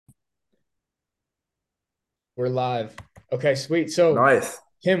We're live. Okay, sweet. So, Nice.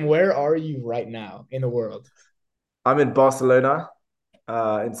 Tim, where are you right now in the world? I'm in Barcelona,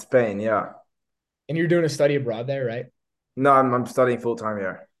 in Spain. Yeah. And you're doing a study abroad there, right? No, I'm studying full time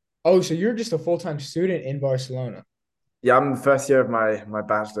here. Oh, so you're just a full-time student in Barcelona. Yeah, I'm in the first year of my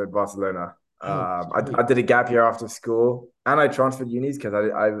bachelor at Barcelona. Oh, I sweet. did a gap year after school, and I transferred unis because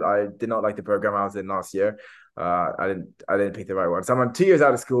I did not like the program I was in last year. I didn't pick the right one. So I'm 2 years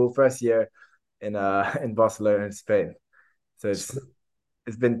out of school, first year in in Barcelona in Spain. So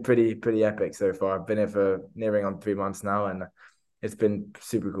it's been pretty epic so far. I've been here for nearing on 3 months now, and it's been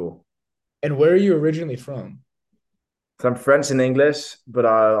super cool. And where are you originally from? So I'm French and English, but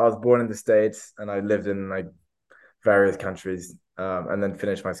I was born in the States and I lived in like various countries, and then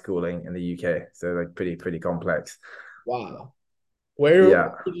finished my schooling in the UK. So like pretty complex. Wow. Where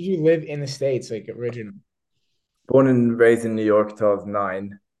Yeah, did you live in the States, like originally? born and raised in New York till I was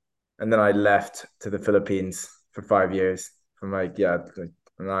 9, and then I left to the Philippines for 5 years, from like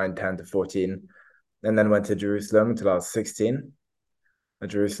 9, 10 to 14, and then went to Jerusalem until I was 16,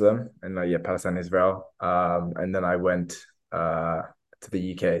 Jerusalem and Palestine, Israel. And then I went uh to the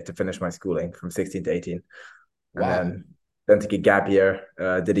UK to finish my schooling from 16 to 18. And Wow. then took a gap year,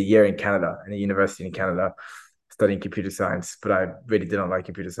 did a year in Canada, in a university in Canada, studying computer science, but I really did not like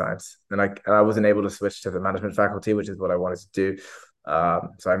computer science. And I wasn't able to switch to the management faculty, which is what I wanted to do.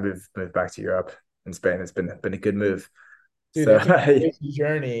 So I moved back to Europe and Spain. It's been a good move. Dude, So that's a crazy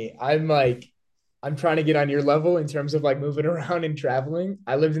journey. I'm trying to get on your level in terms of like moving around and traveling.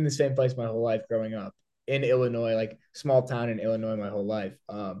 I lived in the same place my whole life growing up in Illinois, like small town in Illinois my whole life.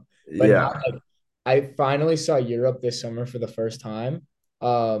 But now yeah, like I finally saw Europe this summer for the first time.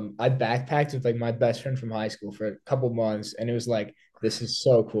 I backpacked with like my best friend from high school for a couple months, and it was like this is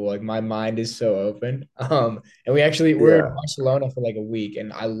so cool. Like my mind is so open. And we're in yeah, Barcelona for like a week,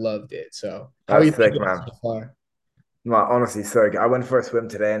 and I loved it. So how are you that's liking sick, it man. so far? No, honestly, so good. I went for a swim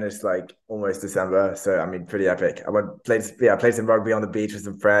today, and it's like almost December, so I mean, pretty epic. Played some rugby on the beach with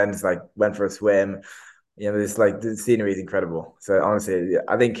some friends. Like, went for a swim. It's like the scenery is incredible. So honestly, yeah,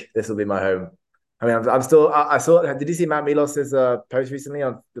 I think this will be my home. I mean, I'm still. I saw. Did you see Matt Milos's post recently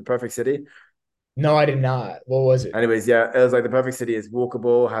on the Perfect City? No, I did not. What was it? Anyways, yeah, it was like the Perfect City is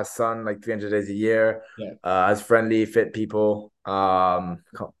walkable, has sun like 300 days a year, Yeah, has friendly, fit people,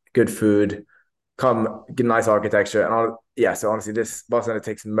 good food, nice architecture, and all. Yeah, so honestly, this Barcelona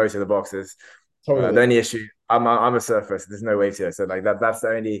ticks most of the boxes. The totally. only issue, I'm a surfer, so there's no waves here, so like that's the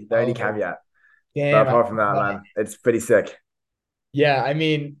only Oh, caveat. But damn. apart from that, man, it's pretty sick. Yeah, I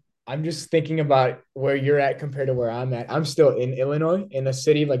mean, I'm just thinking about where you're at compared to where I'm at. I'm still in Illinois, in a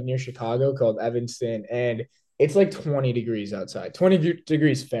city like near Chicago called Evanston, and it's like 20 degrees outside, 20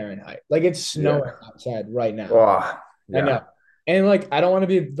 degrees Fahrenheit. Like it's snowing Yeah. outside right now. Oh, I know. yeah. And like I don't want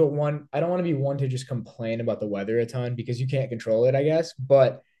to be one to just complain about the weather a ton because you can't control it, I guess.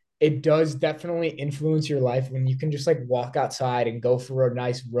 But it does definitely influence your life when you can just like walk outside and go for a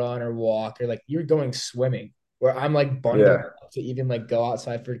nice run or walk or like you're going swimming where I'm like bundled Yeah. up to even like go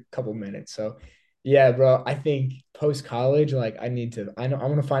outside for a couple minutes. So yeah, bro, I think post college, like I know I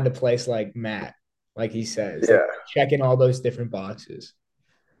want to find a place like Matt, like he says, like Yeah. checking all those different boxes.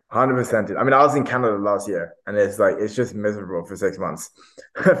 100%. I mean, I was in Canada last year, and it's just miserable for 6 months,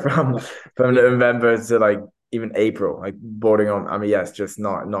 from Yeah. from Yeah. November to like even April, like boarding on. I mean, yeah, it's just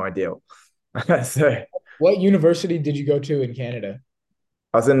not ideal. So What university did you go to in Canada?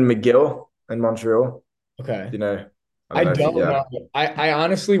 I was in McGill in Montreal. Okay. You know, I I don't know if don't yeah, know. I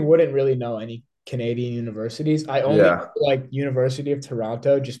honestly wouldn't really know any Canadian universities. I only yeah, know, like University of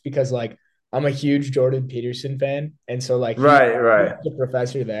Toronto just because like I'm a huge Jordan Peterson fan. And so like he's right. the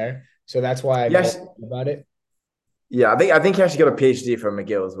professor there. So that's why I've always Yes, heard about it. yeah. I think he actually got a PhD from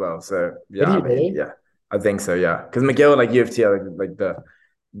McGill as well. So Did yeah, he I mean, really? yeah, I think so. Yeah, because McGill and like U of T are like the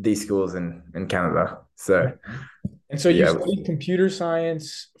these schools in Canada. So Okay. And so you yeah, studied computer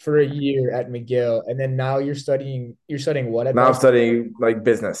science for a year at McGill, and then now you're studying what at now I'm Boston studying like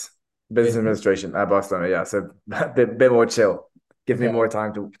business Business? administration at Barcelona. Yeah, so a bit more chill. Gives me Okay. more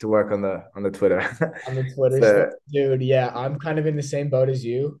time to work on the Twitter. On the Twitter stuff. So Dude, yeah, I'm kind of in the same boat as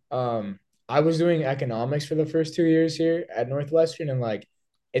you. I was doing economics for the first 2 years here at Northwestern, and like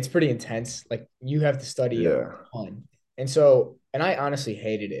it's pretty intense. Like you have to study a yeah, ton. And I honestly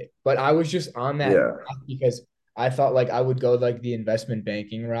hated it, but I was just on that yeah, path because I thought like I would go like the investment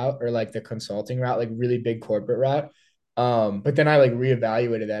banking route or like the consulting route, like really big corporate route. But then I like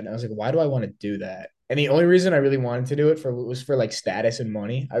reevaluated that and I was like, why do I want to do that? And the only reason I really wanted to do it for was for like status and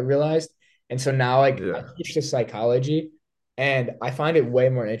money, I realized. And so now, like, I yeah, switched to psychology, and I find it way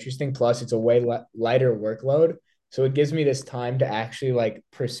more interesting. Plus, it's a way lighter workload. So it gives me this time to actually like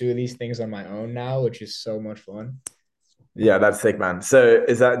pursue these things on my own now, which is so much fun. Yeah, that's sick, man. So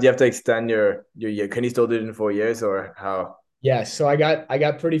is that do you have to extend your year? Can you still do it in 4 years or how? Yeah, so I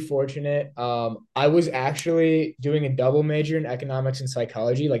got pretty fortunate. I was actually doing a double major in economics and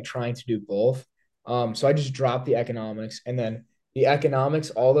psychology, like trying to do both. So I just dropped the economics, and then the economics,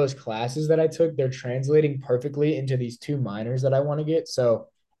 all those classes that I took, they're translating perfectly into these two minors that I want to get. So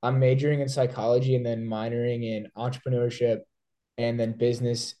I'm majoring in psychology and then minoring in entrepreneurship and then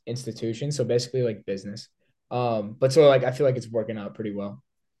business institutions. So basically like business. But so like I feel like it's working out pretty well.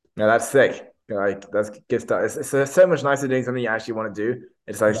 No, that's sick. Like that's good stuff. It's so much nicer doing something you actually want to do.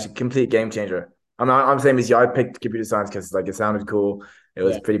 It's like Yeah. a complete game changer. I'm same as you. I picked computer science because like it sounded cool. It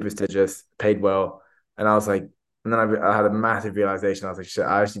was Yeah. pretty prestigious, paid well, and I was like, and then I had a massive realization. I was like, shit,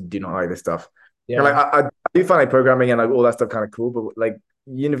 I actually do not like this stuff. And like Yeah. I do find like programming and like all that stuff kind of cool, but like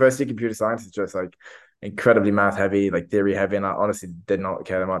university computer science is just like incredibly math heavy, like theory heavy, and I honestly did not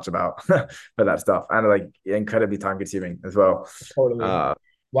care that much about for that stuff, and like incredibly time consuming as well. Totally. Uh,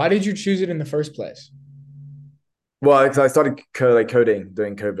 Why did you choose it in the first place? Well, because I started coding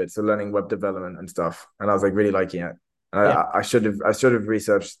during COVID, so learning web development and stuff, and I was like really liking it. And Yeah. I should have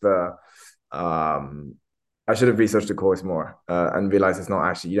researched um I should have researched the course more and realized it's not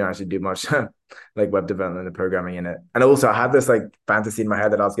actually you don't actually do much like web development and programming in it. And also I had this like fantasy in my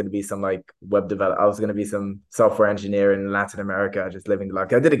head that I was going to be some like web developer. I was going to be some software engineer in Latin America, just living the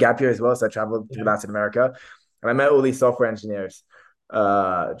life. I did a gap year as well, so I traveled through Yeah. Latin America, and I met all these software engineers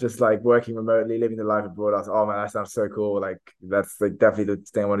just like working remotely, living the life abroad. I was, oh man, that sounds so cool. Like that's like definitely the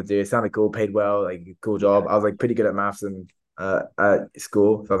thing I want to do. It sounded cool, paid well, like cool job. I was like pretty good at maths and at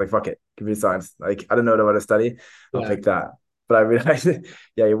school. So I was like, fuck it, computer science. Like I don't know what I want to study. I'll Yeah. pick that. But I realized,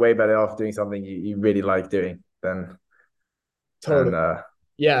 yeah, you're way better off doing something you really like doing than Totally. and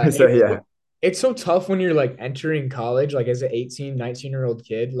Yeah. so yeah. It's so tough when you're like entering college, like as an 18, 19-year-old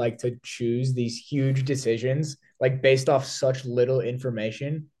kid, like to choose these huge decisions, like based off such little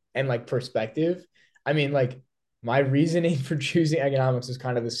information and like perspective. I mean, like my reasoning for choosing economics is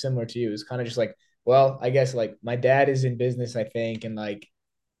kind of the similar to you. It's kind of just like, well, I guess like my dad is in business, I think, and like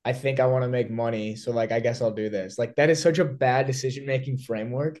I think I want to make money. So like I guess I'll do this. Like that is such a bad decision-making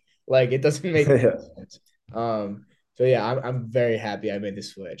framework. Like it doesn't make Yeah. sense. So yeah, I'm very happy I made the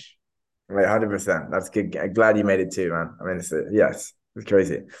switch. Right, 100%. That's good. I'm glad you made it too, man. I mean, yes, it's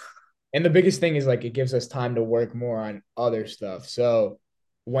crazy. And the biggest thing is like it gives us time to work more on other stuff. So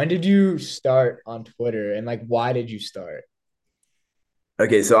when did you start on Twitter and like why did you start?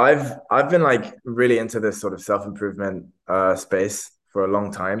 Okay, so I've been like really into this sort of self-improvement space for a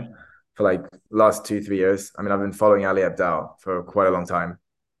long time, for like last 2, 3 years. I mean, I've been following Ali Abdaal for quite a long time.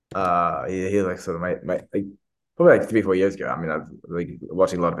 He like sort of my like probably like 3, 4 years ago. I mean, I've like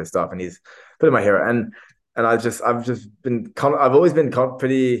watching a lot of his stuff, and he's pretty my hero. And I've just been I've always been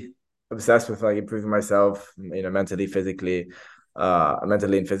pretty obsessed with like improving myself, you know, mentally and physically.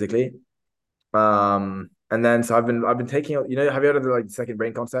 And then so I've been taking, you know, have you heard of the like second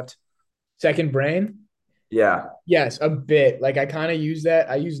brain concept? Second brain? Yeah. Yes, a bit. Like I kind of use that.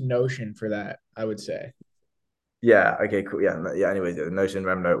 I use Notion for that, I would say. Yeah. Okay. Cool. Yeah. Yeah. Anyways, yeah, Notion,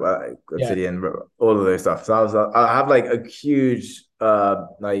 Remnote, Yeah. Obsidian, all of those stuff. So I have like a huge,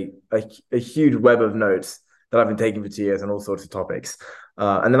 like a huge web of notes that I've been taking for 2 years on all sorts of topics.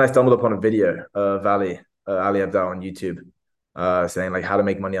 And then I stumbled upon a video of Ali Abdaal on YouTube, saying like how to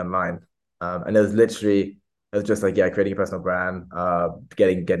make money online. And it was just like, yeah, creating a personal brand,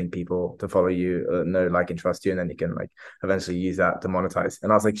 getting people to follow you, know, like, and trust you. And then you can like eventually use that to monetize.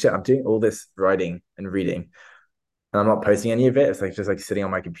 And I was like, shit, I'm doing all this writing and reading and I'm not posting any of it. It's like just like sitting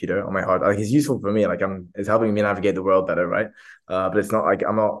on my computer on my hard. Like it's useful for me. Like it's helping me navigate the world better, right? But it's not like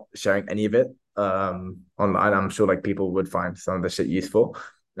I'm not sharing any of it online. I'm sure like people would find some of the shit useful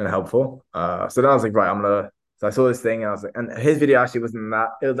and helpful. So then I was like, right, I'm gonna. So I saw this thing and I was like, and his video actually wasn't that.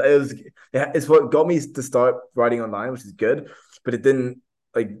 Yeah, it's what got me to start writing online, which is good, but it didn't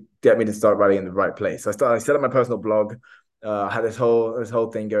like get me to start writing in the right place. So I set up my personal blog. I had this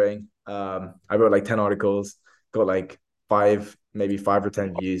whole thing going. I wrote like 10 articles, got like maybe 5 or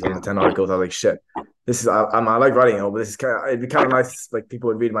 10 views on the 10 articles. I was like, shit, this is I like writing it, but this is it'd be kind of nice like people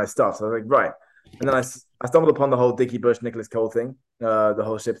would read my stuff. So I was like, right. And then I stumbled upon the whole Dickie Bush, Nicholas Cole thing, the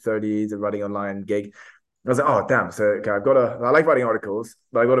whole Ship 30, the writing online gig. I was like, oh damn. So okay, I like writing articles,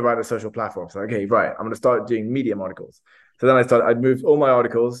 but I got to write a social platform. So okay, right, I'm gonna start doing Medium articles. So then I moved all my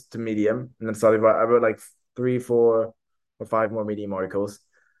articles to Medium, and then I wrote like 3, 4, or 5 more Medium articles.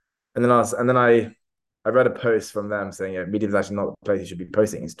 And then I read a post from them saying Medium's actually not the place you should be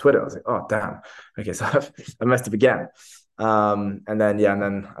posting. It's Twitter. I was like, oh damn. Okay, so I messed up again. And then yeah, and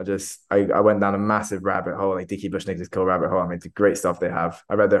then I went down a massive rabbit hole, like Dickie Bushnick's Cool Rabbit Hole. I mean, it's great stuff they have.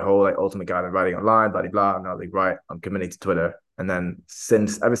 I read their whole like ultimate guide of writing online, blah blah blah, and I was like, right, I'm committing to Twitter. And then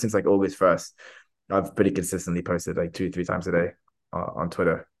ever since like August 1st, I've pretty consistently posted like 2 3 times a day on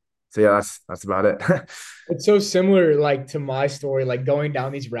Twitter. So yeah, that's about it. It's so similar, like to my story, like going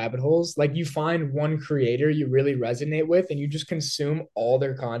down these rabbit holes. Like you find one creator you really resonate with, and you just consume all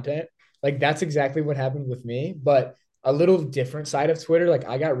their content. Like that's exactly what happened with me, but a little different side of Twitter. Like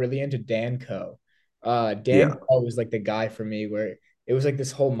I got really into Dan Co. Dan Yeah, Co was like the guy for me, where it was like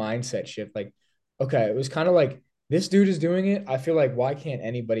this whole mindset shift. Like, okay, it was kind of like this dude is doing it. I feel like why can't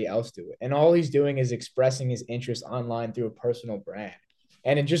anybody else do it? And all he's doing is expressing his interest online through a personal brand.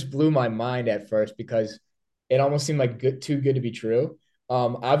 And it just blew my mind at first because it almost seemed like too good to be true.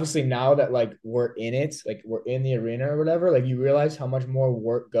 Obviously now that like we're in it, like we're in the arena or whatever, like you realize how much more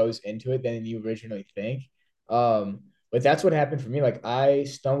work goes into it than you originally think. But that's what happened for me. Like I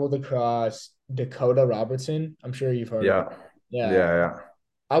stumbled across Dakota Robertson. I'm sure you've heard of her. yeah, Yeah. yeah, yeah,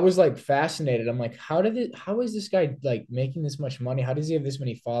 I was like fascinated. I'm like, how is this guy like making this much money? How does he have this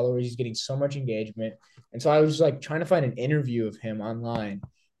many followers? He's getting so much engagement. And so I was like trying to find an interview of him online.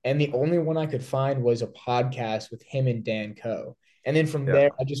 And the only one I could find was a podcast with him and Dan Coe. And then from yeah, there,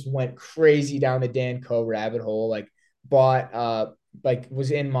 I just went crazy down the Dan Coe rabbit hole. Like bought like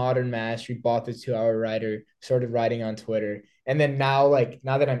was in Modern Mastery, bought the 2 Hour Writer, started writing on Twitter. And then now, like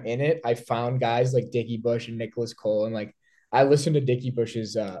now that I'm in it, I found guys like Dickie Bush and Nicholas Cole, and like I listen to Dickie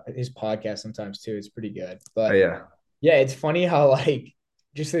Bush's his podcast sometimes too. It's pretty good. But yeah. yeah, it's funny how like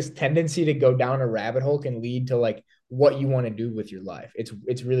just this tendency to go down a rabbit hole can lead to like what you want to do with your life.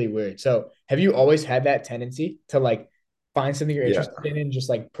 It's really weird. So have you always had that tendency to like find something you're Yeah. interested in and just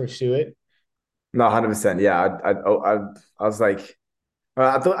like pursue it? No, 100%. Yeah, I was like,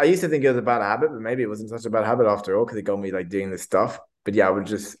 I thought I used to think it was a bad habit, but maybe it wasn't such a bad habit after all because it got me like doing this stuff. But yeah, I would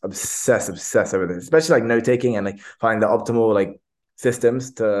just obsess over this, especially like note taking and like finding the optimal like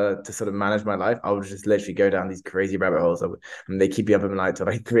systems to sort of manage my life. I would just literally go down these crazy rabbit holes, and they keep you up at night till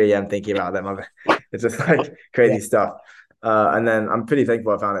like 3 a.m. thinking about them. It's just like Yeah, crazy stuff. And then I'm pretty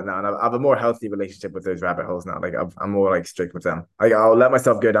thankful I found it now, and I have a more healthy relationship with those rabbit holes now. Like I'm more like strict with them. Like I'll let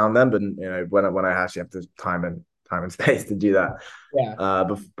myself go down them, but when I actually have the time and space to do that. yeah.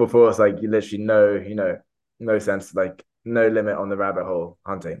 Before it's like you literally no sense, like no limit on the rabbit hole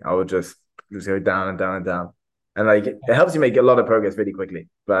hunting. I would just go down and down and down, and like it helps you make a lot of progress really quickly.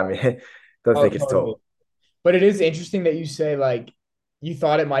 But I mean, it does Oh, take its totally. toll. But it is interesting that you say like you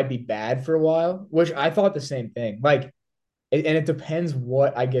thought it might be bad for a while, which I thought the same thing. Like and it depends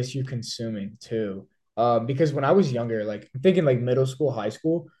what I guess you're consuming too. Because when I was younger, like I'm thinking like middle school, high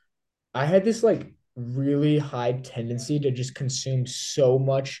school, I had this like really high tendency to just consume so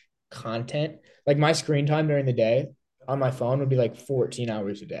much content. Like my screen time during the day on my phone would be like 14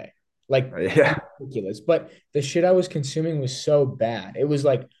 hours a day. Like Yeah, ridiculous. But the shit I was consuming was so bad. It was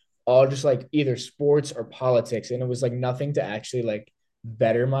like all just like either sports or politics. And it was like nothing to actually like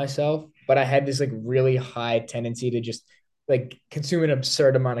better myself. But I had this like really high tendency to just like consume an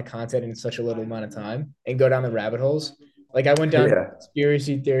absurd amount of content in such a little amount of time and go down the rabbit holes. Like I went down yeah,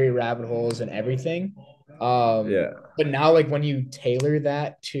 conspiracy theory rabbit holes and everything. yeah, But now like when you tailor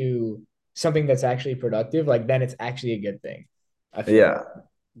that to something that's actually productive, like then it's actually a good thing. I feel like. yeah.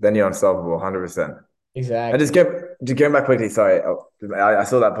 Then you're unstoppable, 100%. And Exactly. just going back quickly. Sorry, I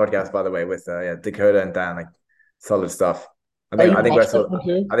saw that podcast by the way with yeah, Dakota and Dan, like solid stuff. I Oh, think you I think I watched that saw one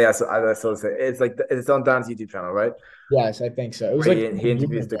too? I think I saw it's like it's on Dan's YouTube channel, right? Yes, I think so. It was Where like he a year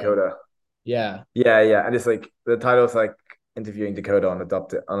interviews ago. Dakota. Yeah. Yeah, yeah, and it's like the title's like interviewing Dakota on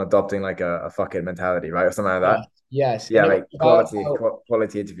adopting like a fucking mentality, right, or something like Yeah. that. Yes. And Yeah, it was like about how,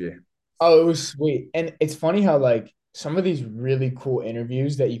 quality interview. oh, it was sweet. And it's funny how like some of these really cool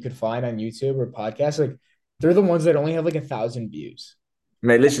interviews that you could find on YouTube or podcasts, like they're the ones that only have like 1,000 views. I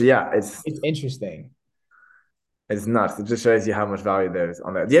mean, literally, yeah, It's interesting. it's nuts. It just shows you how much value there is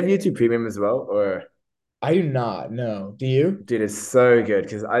on there. Do you have YouTube Premium as well, or? I do not know. Do you? Dude, it's so good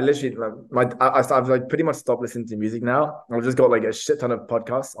because I literally like I've like pretty much stopped listening to music now. I've just got like a shit ton of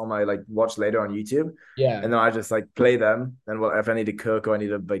podcasts on my like watch later on YouTube, Yeah. and then I just like play them. And what if I need to cook or I need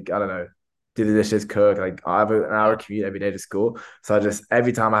to like I don't know do the dishes, cook like I have an hour commute every day to school, so I just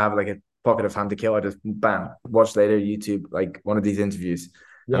every time I have like a pocket of time to kill, I just bam watch later YouTube like one of these interviews,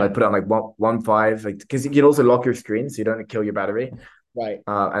 and I Yeah. put on like one five like because you can also lock your screen so you don't kill your battery. Right.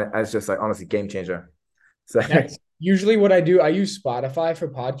 And it's just like honestly game changer. So That's usually what I do. I use Spotify for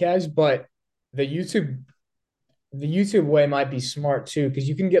podcasts, but the YouTube the YouTube way might be smart too, because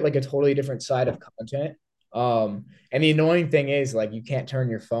you can get like a totally different side of content. And the annoying thing is like you can't turn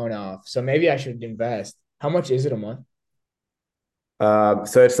your phone off. So maybe I should invest. How much is it a month?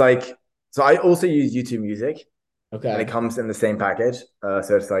 So it's like, so I also use YouTube Music, and it Okay. comes in the same package.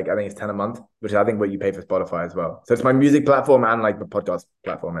 So it's like I think it's 10 a month, which I think what you pay for Spotify as well. So it's my music platform and like the podcast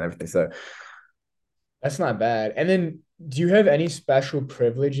platform and everything. So That's not bad. And then do you have any special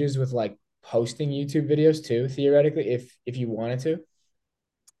privileges with like posting YouTube videos too, theoretically, if you wanted to?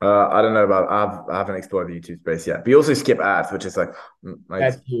 I don't know about I haven't explored the YouTube space yet. But you also skip ads, which is like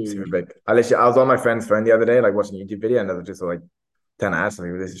That's super huge. big. I was on my friend's phone the other day, like watching a YouTube video, and there was just like 10 ads. I'm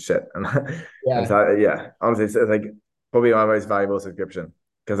like, this is shit. And Yeah. so yeah, honestly, it's like probably my most valuable subscription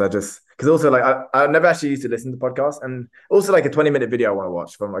because also like I never actually used to listen to podcasts, and also like a 20-minute video I want to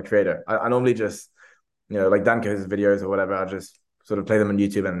watch from my creator. I normally just like Dan Co's videos or whatever. I just sort of play them on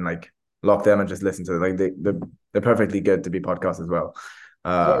YouTube and like lock them and just listen to it. Like they're perfectly good to be podcasts as well.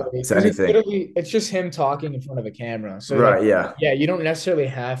 Totally. So Because it's anything. literally it's just him talking in front of a camera. So like Right, yeah. yeah, you don't necessarily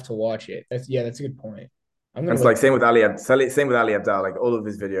have to watch it. That's a good point. I'm And gonna it's look. like same with Ali Abdal, like all of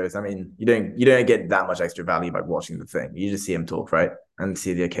his videos. I mean, you don't get that much extra value by watching the thing. You just see him talk, right? And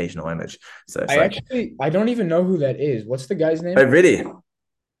see the occasional image. So it's like, I don't even know who that is. What's the guy's oh name? really? No,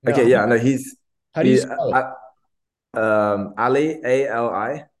 Okay, yeah, no, how do you he spell it? Ali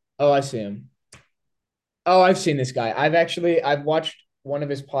Ali. Oh, I see him. Oh, I've seen this guy. I've watched one of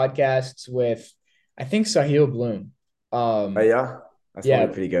his podcasts with I think Sahil Bloom. Oh Um, yeah, that's probably yeah,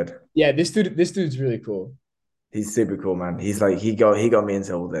 pretty good. yeah, this dude's really cool. He's super cool, man. He's like he got me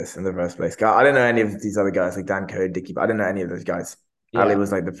into all this in the first place. I didn't know any of these other guys like Dan Code, Dicky. I didn't know any of those guys. Ali Yeah.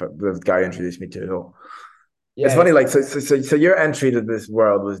 was like the guy who introduced me to it all. It's Yeah. funny, like so your entry to this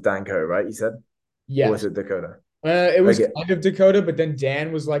world was Dan Code, right? You said, or was Yes. it Dakota? It was Okay, kind of Dakota, but then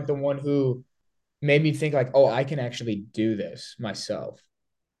Dan was like the one who made me think like, oh, I can actually do this myself.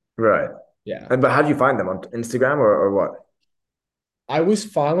 right. Yeah. And but how do you find them on Instagram or what? I was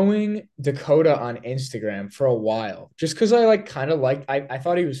following Dakota on Instagram for a while just because I like kind of liked I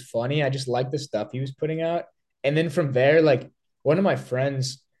thought he was funny. I just liked the stuff he was putting out. And then from there, like one of my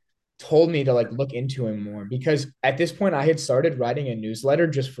friends told me to like look into him more because at this point I had started writing a newsletter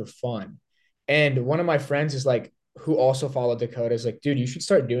just for fun. And one of my friends is like, who also followed Dakota is like, dude, you should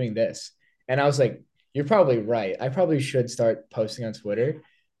start doing this. And I was like, you're probably right. I probably should start posting on Twitter.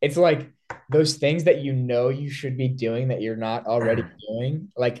 It's like those things that you know you should be doing that you're not already doing,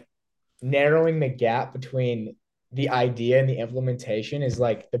 like narrowing the gap between the idea and the implementation is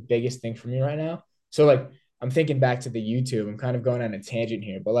like the biggest thing for me right now. So like I'm thinking back to the YouTube. I'm kind of going on a tangent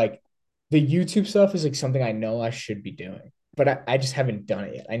here, but like the YouTube stuff is like something I know I should be doing, but I just haven't done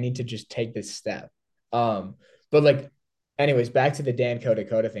it yet. I need to just take this step. Um, but like, anyways, back to the Dan Co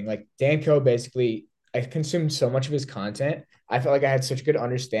Dakota thing. Like Dan Co basically, I consumed so much of his content. I felt like I had such good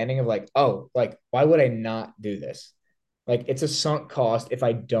understanding of like, oh, like why would I not do this? Like it's a sunk cost if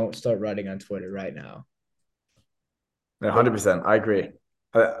I don't start writing on Twitter right now. No, What? 100%. I agree.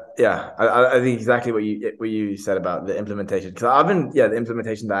 Yeah, I think exactly what you said about the implementation. Because I've been the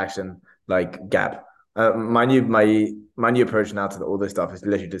implementation to action like gap. My new approach now to all this stuff is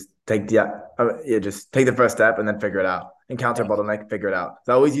literally just just take the first step and then figure it out. Encounter a bottleneck, figure it out.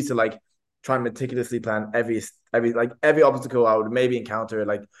 So I always used to like try and meticulously plan every obstacle I would maybe encounter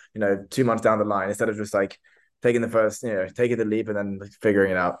like 2 months down the line instead of just like taking the first taking the leap and then like,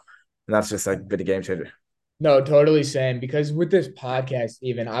 figuring it out. And that's just like a bit of game changer. No, totally same. Because with this podcast,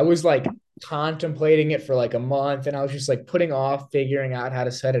 even I was like contemplating it for like a month and I was just like putting off figuring out how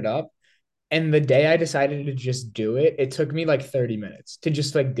to set it up. And the day I decided to just do it, it took me like 30 minutes to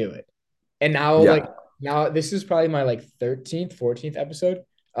just like do it. And Yeah. now this is probably my like 13th, 14th episode.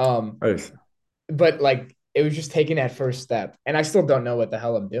 Um, Oh, but like it was just taking that first step. And I still don't know what the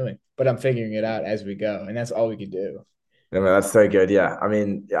hell I'm doing, but I'm figuring it out as we go. And that's all we could do. yeah, man, that's so good. Yeah. I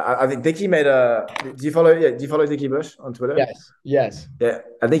mean, yeah, I think Dicky made a. Do you follow Dicky Bush on Twitter? Yes. Yes. Yeah,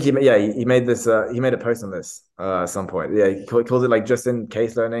 I think he made this. He made a post on this at some point. Yeah, he calls it like just in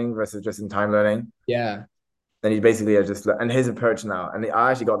case learning versus just in time learning. Yeah. And he basically just and his approach now. And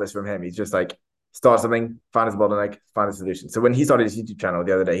I actually got this from him. He's just like start something, find his bottleneck, find a solution. So when he started his YouTube channel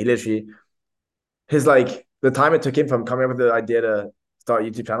the other day, he literally his like the time it took him from coming up with the idea to start a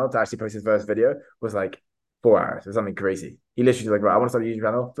YouTube channel to actually post his first video was like 4 hours or something crazy. He literally was like, right, I want to start a YouTube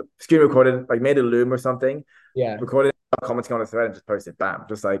channel, screen recorded, like made a loom or something, Yeah. recorded, commenting on a thread, and just post it. Bam,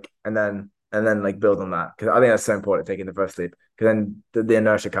 just like and then like build on that because I think that's so important taking the first leap because then the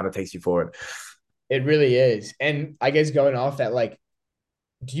inertia kind of takes you forward. It really is. And I guess going off that, like,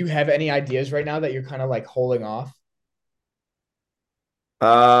 do you have any ideas right now that you're kind of like holding off?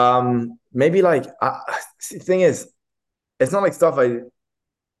 Maybe like the thing is, it's not like stuff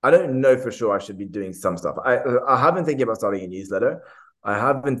I don't know for sure I should be doing some stuff. I have been thinking about starting a newsletter. I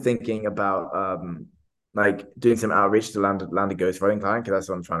have been thinking about like doing some outreach to land a ghostwriting client because that's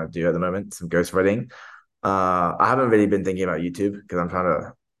what I'm trying to do at the moment, some ghostwriting. I haven't really been thinking about YouTube because I'm trying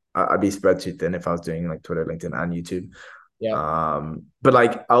to. I'd be spread too thin if I was doing like Twitter, LinkedIn, and YouTube. Yeah. But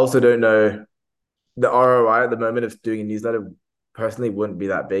like I also don't know the ROI at the moment of doing a newsletter personally wouldn't be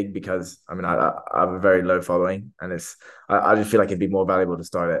that big because I mean I have a very low following and I just feel like it'd be more valuable to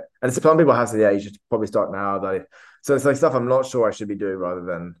start it. And some people have said, yeah, you should probably start now. So it's like stuff I'm not sure I should be doing rather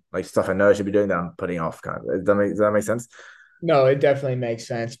than like stuff I know I should be doing that I'm putting off kind of. Does that make sense? No, it definitely makes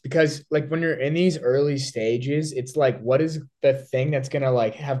sense because like when you're in these early stages, it's like what is the thing that's gonna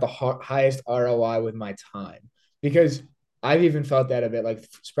like have the highest ROI with my time? Because I've even felt that a bit like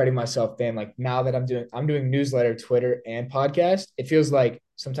spreading myself thin. Like now that I'm doing newsletter, Twitter, and podcast, it feels like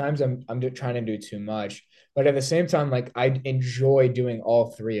sometimes trying to do too much, but at the same time, like I enjoy doing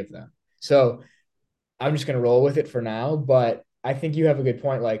all three of them. So I'm just gonna roll with it for now. But I think you have a good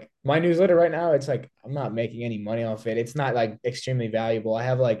point. Like my newsletter right now, it's like I'm not making any money off it. It's not like extremely valuable. I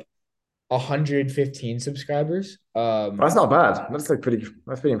have like 115 subscribers. That's not bad. That's pretty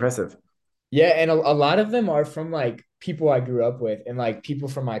impressive. Yeah, and a lot of them are from like people I grew up with and like people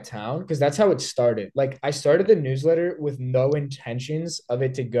from my town because that's how it started. Like I started the newsletter with no intentions of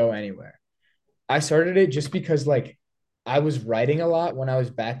it to go anywhere. I started it just because like I was writing a lot when I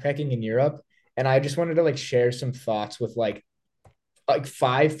was backpacking in Europe and I just wanted to like share some thoughts with like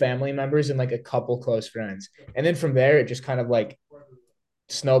five family members and like a couple close friends. And then from there, it just kind of like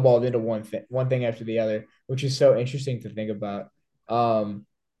snowballed into one thing after the other, which is so interesting to think about. Um,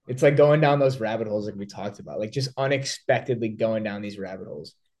 it's like going down those rabbit holes like we talked about, like just unexpectedly going down these rabbit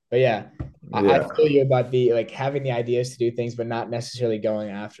holes. But yeah, I Yeah. feel you about the like having the ideas to do things, but not necessarily going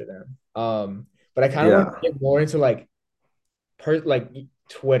after them. But I kind of want to Yeah. get more into like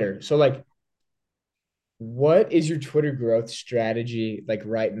Twitter. So like what is your Twitter growth strategy like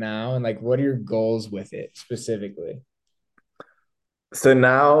right now? And like, what are your goals with it specifically? So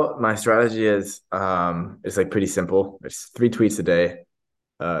now my strategy is it's like pretty simple. It's 3 tweets a day,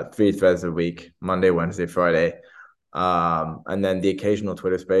 3 threads a week, Monday, Wednesday, Friday. And then the occasional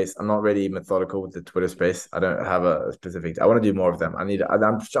Twitter space. I'm not really methodical with the Twitter space. I don't have a specific. I want to do more of them. I think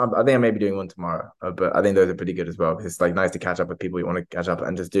I may be doing one tomorrow, but I think those are pretty good as well because it's like nice to catch up with people you want to catch up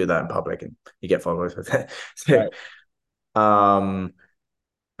and just do that in public and you get followers with it. Right. Um,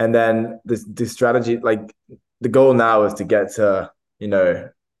 and then the strategy, like the goal now is to get you know,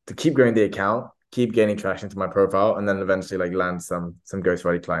 to keep growing the account, keep gaining traction to my profile, and then eventually like land some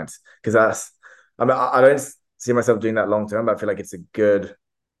ghostwriting clients. Because I mean, I don't see myself doing that long term, but I feel like it's a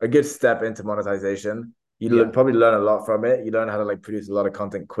good step into monetization. Yeah. Probably learn a lot from it. You learn how to like produce a lot of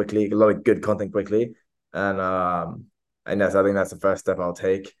content quickly, a lot of good content quickly, and yes, I think that's the first step I'll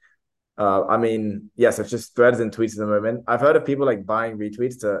take. I mean, yes, it's just threads and tweets at the moment. I've heard of people like buying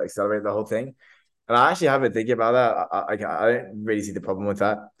retweets to accelerate the whole thing. And I actually have been thinking about that. I don't really see the problem with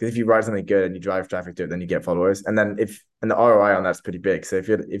that because if you write something good and you drive traffic to it, then you get followers, and then if and the ROI on that's pretty big. So if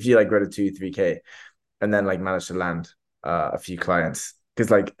you like grow to 2-3K and then like manage to land a few clients,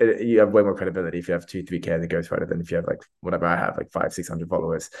 because like you have way more credibility if you have 2-3K as a ghostwriter than if you have like whatever I have like 500-600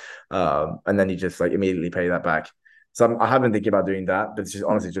 followers, and then you just like immediately pay that back. So I have been thinking about doing that, but it's just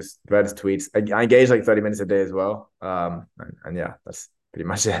honestly just threads, tweets. I engage like 30 minutes a day as well. And yeah, that's pretty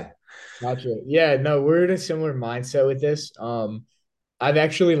much it. Gotcha. Yeah, no, we're in a similar mindset with this. I've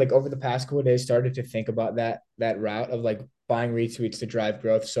actually like over the past couple of days started to think about that route of like buying retweets to drive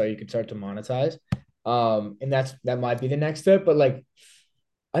growth so you can start to monetize. And that might be the next step, but like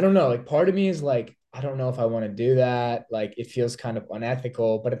I don't know, like part of me is like I don't know if I want to do that. Like it feels kind of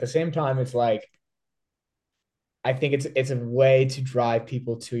unethical, but at the same time it's like I think it's a way to drive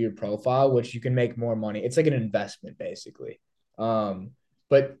people to your profile, which you can make more money. It's like an investment basically. Um,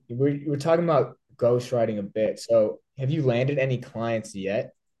 but we're talking about ghostwriting a bit. So have you landed any clients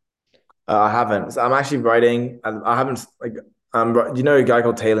yet? I haven't. So I'm actually writing. I haven't like. Do you know a guy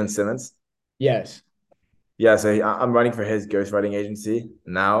called Taylor Simmons? Yes. Yeah, so I'm writing for his ghostwriting agency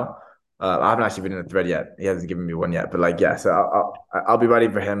now. I haven't actually been in a thread yet. He hasn't given me one yet, but like, yeah. So I'll be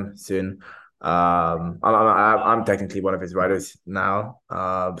writing for him soon. I'm technically one of his writers now.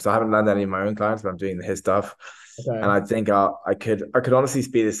 So I haven't landed any of my own clients, but I'm doing his stuff, and Okay. I think I could honestly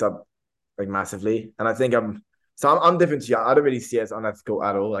speed this up like massively. And I think I'm different to you. I don't really see it as unethical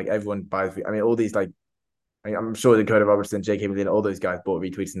at all. Like everyone buys. I mean, all these like I'm sure Dakota Robertson, J.K. Rowling, all those guys bought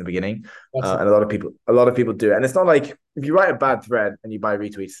retweets in the beginning, That's and a lot of people do it. And it's not like if you write a bad thread and you buy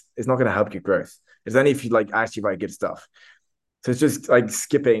retweets, it's not going to help your growth. It's only if you like actually write good stuff. So it's just like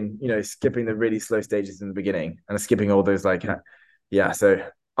skipping the really slow stages in the beginning and skipping all those like, yeah. So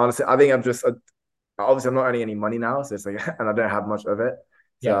honestly, I think obviously I'm not earning any money now, so it's like, and I don't have much of it.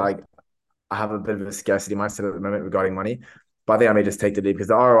 So yes. I have a bit of a scarcity mindset at the moment regarding money, but I think I may just take the leap because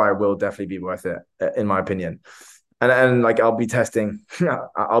the ROI will definitely be worth it, in my opinion. And like I'll be testing,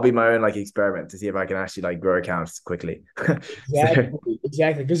 I'll be my own like experiment to see if I can actually like grow accounts quickly. So Exactly,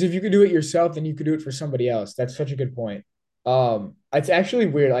 exactly. Because if you could do it yourself, then you could do it for somebody else. That's such a good point. It's actually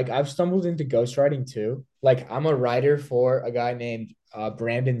weird. Like I've stumbled into ghostwriting too. Like I'm a writer for a guy named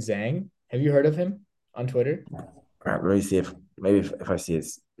Brandon Zhang. Have you heard of him on Twitter? right, let me see if maybe if I see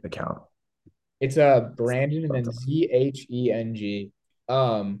his account. It's Brandon and then Zheng.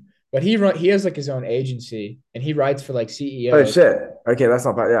 But he has like his own agency and he writes for like Oh CEOs. shit. Okay, that's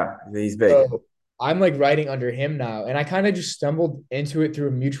not bad. Yeah, he's big. So I'm like writing under him now, and I kind of just stumbled into it through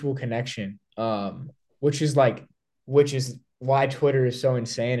a mutual connection, which is like, which is why Twitter is so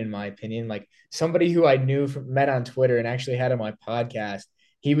insane in my opinion. Like somebody who I knew from, met on Twitter and actually had on my podcast,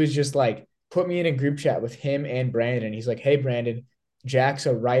 he was just like put me in a group chat with him and Brandon. And he's like, "Hey, Brandon, Jack's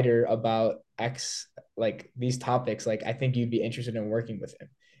a writer about X, like these topics. Like I think you'd be interested in working with him."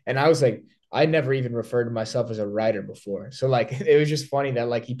 And I was like, I never even referred to myself as a writer before. So like it was just funny that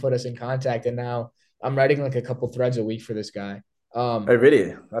like he put us in contact and now I'm writing like a couple threads a week for this guy. Oh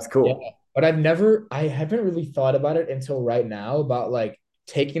really? That's Yeah, cool. but I haven't really thought about it until right now about like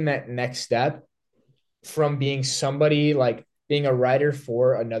taking that next step from being somebody like being a writer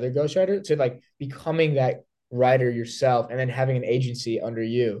for another ghostwriter to like becoming that writer yourself and then having an agency under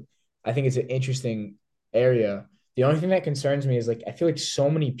you. I think it's an interesting area. The only thing that concerns me is like I feel like so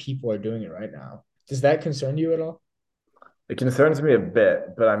many people are doing it right now. Does that concern you at all? It concerns me a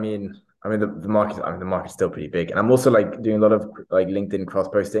bit, but the market, the market's still pretty big, and I'm also like doing a lot of like LinkedIn cross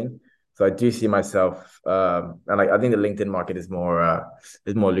posting. So I do see myself, and like I think the LinkedIn market is more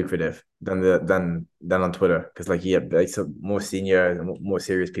lucrative than than on Twitter because like yeah, like some more senior, more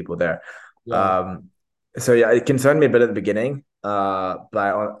serious people there. Yeah, Um, so yeah, it concerned me a bit at the beginning, but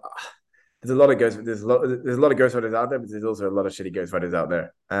there's a lot of ghostwriters out there, but there's also a lot of shitty ghostwriters out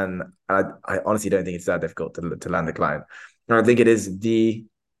there, and I honestly don't think it's that difficult to land a client. And I think it is the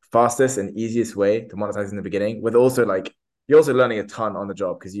fastest and easiest way to monetize in the beginning. With also like you're also learning a ton on the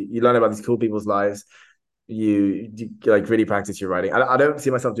job because you learn about these cool people's lives. You like really practice your writing. I don't see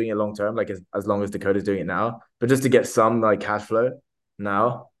myself doing it long term, like as long as Dakota's doing it now, but just to get some like cash flow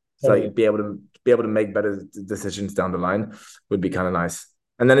now, so totally. like be able to make better decisions down the line would be kind of nice.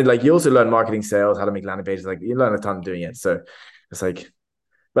 And then like you also learn marketing, sales, how to make landing pages. Like you learn a ton doing it. So it's like,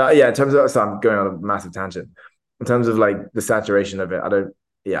 but yeah, in terms of, so I'm going on a massive tangent. In terms of like the saturation of it, I don't,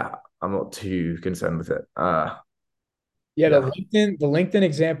 yeah, I'm not too concerned with it. Yeah, Yeah, The LinkedIn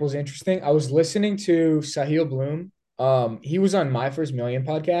example is interesting. I was listening to Sahil Bloom. He was on My First Million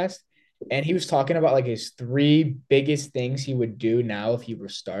podcast, and he was talking about like his three biggest things he would do now if he were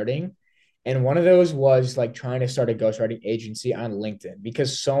starting. And one of those was like trying to start a ghostwriting agency on LinkedIn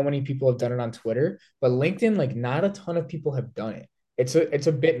because so many people have done it on Twitter, but LinkedIn, like not a ton of people have done it. It's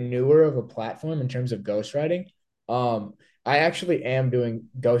a bit newer of a platform in terms of ghostwriting. Um, I actually am doing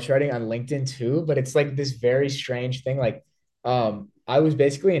ghostwriting on LinkedIn too, but it's like this very strange thing. Like, I was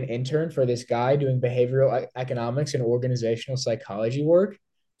basically an intern for this guy doing behavioral economics and organizational psychology work.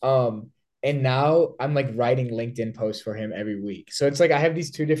 Um, and now I'm like writing LinkedIn posts for him every week. So it's like I have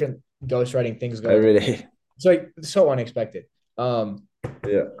these two different ghostwriting things I going. really, It's like so unexpected. Um,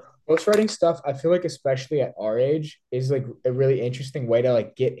 yeah, Ghostwriting stuff, I feel like especially at our age, is like a really interesting way to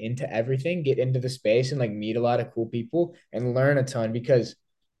like get into everything, get into the space and like meet a lot of cool people and learn a ton because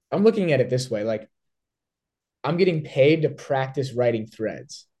I'm looking at it this way, like I'm getting paid to practice writing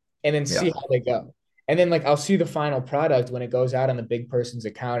threads and then see yeah. how they go. And then like I'll see the final product when it goes out on the big person's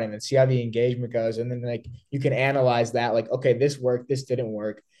account and then see how the engagement goes. And then like you can analyze that, like, okay, this worked, this didn't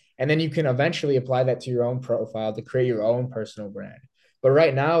work. And then you can eventually apply that to your own profile to create your own personal brand. But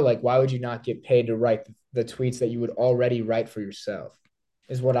right now, like, why would you not get paid to write the tweets that you would already write for yourself?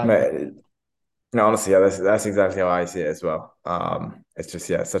 Is what I'm thinking. No, no, honestly, yeah, that's exactly how I see it as well. It's just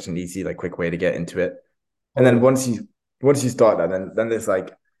yeah, such an easy, like, quick way to get into it. And then Totally. once you start that, then there's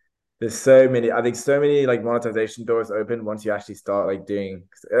like there's so many, I think so many like monetization doors open once you actually start like doing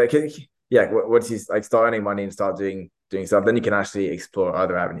like yeah, once you like start earning money and start doing stuff, then you can actually explore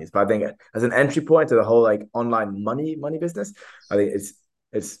other avenues. But I think as an entry point to the whole like online money business, I think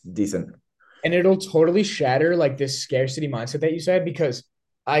it's decent. And it'll totally shatter like this scarcity mindset that you said because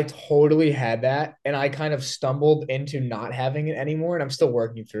I totally had that and I kind of stumbled into not having it anymore and I'm still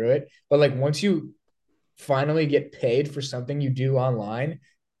working through it. But like once you finally get paid for something you do online,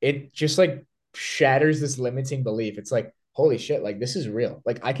 it just like shatters this limiting belief. It's like, holy shit, like this is real.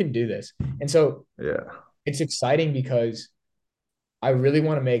 Like I can do this. And so Yeah. it's exciting because I really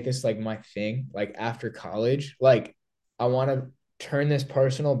want to make this like my thing, like after college. Like I want to turn this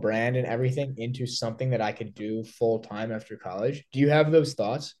personal brand and everything into something that I could do full time after college. Do you have those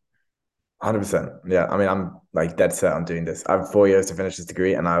thoughts? 100%. Yeah. I mean, I'm like dead set on doing this. I have 4 years to finish this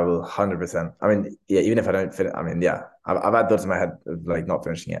degree and I will 100%. I mean, yeah, even if I don't finish, I mean, yeah, I've had thoughts in my head of like not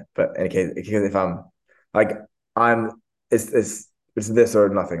finishing it. But in case if I'm like, I'm, it's this or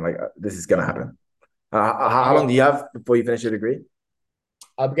nothing. Like, this is going to happen. How long do you have before you finish your degree?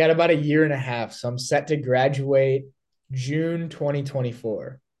 I've got about a year and a half, so I'm set to graduate June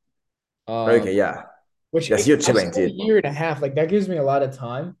 2024. Um, Okay. Yeah. which Yes. You're I chilling, said a dude. year and a half, like that gives me a lot of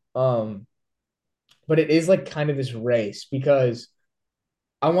time. But it is like kind of this race because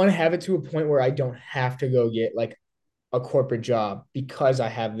I want to have it to a point where I don't have to go get like a corporate job because I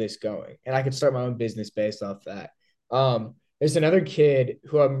have this going and I could start my own business based off that. There's another kid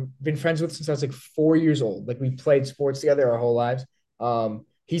who I've been friends with since I was like 4 years old. Like we played sports together our whole lives.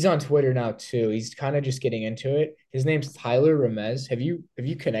 He's on Twitter now too. He's kind of just getting into it. His name's Tyler Ramez. Have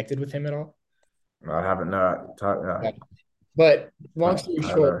you connected with him at all? I haven't. No. But long story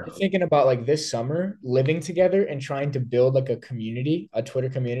short, Tyler. we're thinking about like this summer living together and trying to build like a community, a Twitter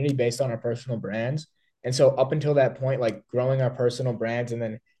community based on our personal brands. And so up until that point, like growing our personal brands and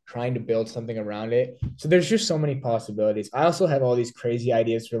then trying to build something around it. So there's just so many possibilities. I also have all these crazy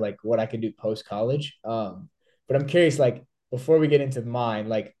ideas for like what I could do post college. But I'm curious, like before we get into mine,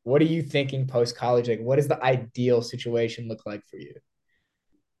 like what are you thinking post college? Like what does the ideal situation look like for you?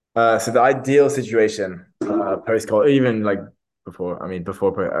 So the ideal situation, post college, even like before, I mean,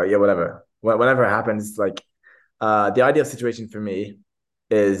 yeah, whatever. Whenever it happens, like, the ideal situation for me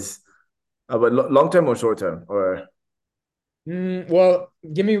is, but long term or short term, or Well,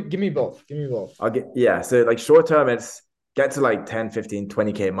 give me both. Give me both. I'll get, yeah. So like short term, it's get to like 10, 15,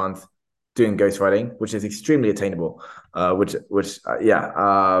 20K a month doing ghostwriting, which is extremely attainable.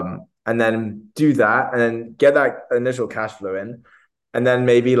 Yeah. And then do that and then get that initial cash flow in. And then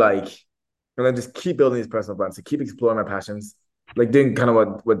maybe like, and then just keep building these personal brands. So keep exploring my passions, like doing kind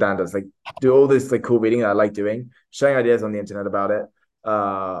of what Dan does, like do all this like cool reading that I like doing, sharing ideas on the internet about it.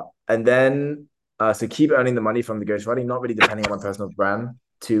 And then so keep earning the money from the ghostwriting, not really depending on my personal brand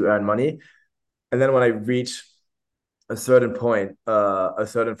to earn money. And then when I reach a certain point, a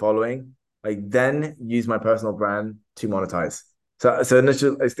certain following, like then use my personal brand to monetize. So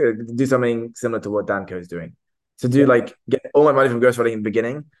initially do something similar to what Danco is doing. So do Yeah. like get all my money from ghostwriting in the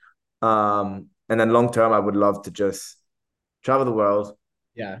beginning. And then long term, I would love to just travel the world,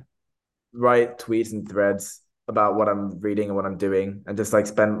 Yeah. write tweets and threads about what I'm reading and what I'm doing, and just like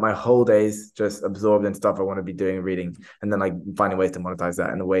spend my whole days just absorbed in stuff I want to be doing and reading, and then like finding ways to monetize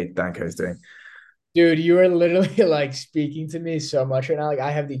that in the way Danco is doing. Dude, you are literally like speaking to me so much right now. Like I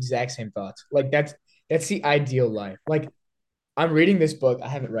have the exact same thoughts. Like that's the ideal life. Like I'm reading this book. I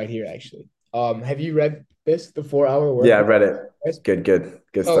have it right here actually. Have you read this, The 4 Hour Yeah, Work I Week? read it.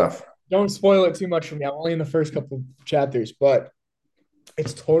 Good So stuff. don't spoil it too much for me. I'm only in the first couple of chapters, but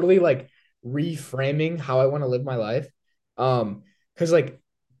it's totally like reframing how I want to live my life. Because like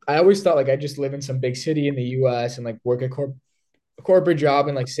I always thought like I just live in some big city in the US and like work a corporate job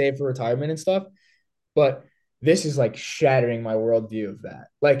and like save for retirement and stuff. But this is like shattering my worldview of that.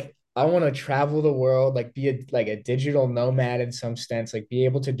 Like I want to travel the world, like be a digital nomad in some sense, like be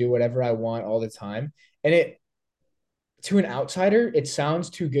able to do whatever I want all the time. And it to an outsider, it sounds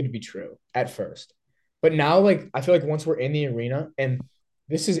too good to be true at first. But now, like I feel like once we're in the arena, and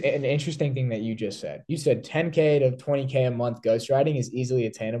this is an interesting thing that you just said. You said 10K to 20K a month ghostwriting is easily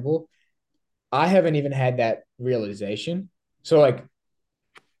attainable. I haven't even had that realization. So like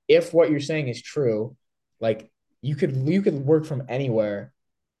if what you're saying is true, like you could work from anywhere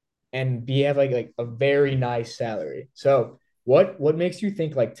and be have like a very nice salary. So what makes you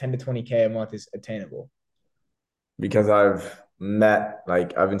think like 10 to 20K a month is attainable? Because I've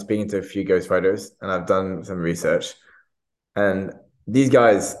been speaking to a few ghostwriters and I've done some research. And these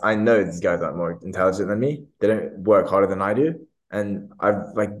guys, I know these guys are more intelligent than me. They don't work harder than I do. And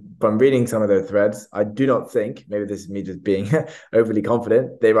I've like from reading some of their threads, I do not think, maybe this is me just being overly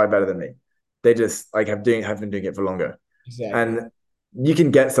confident, they write better than me. They just like have been doing it for longer. Exactly. And you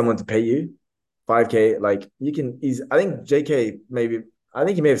can get someone to pay you 5K. Like you can ease, I think JK maybe, I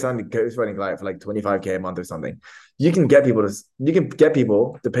think he may have signed a ghostwriting client for like 25K a month or something. You can get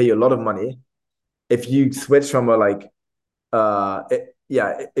people to pay you a lot of money if you switch from a like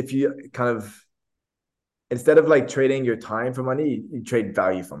yeah, if you kind of instead of like trading your time for money, you trade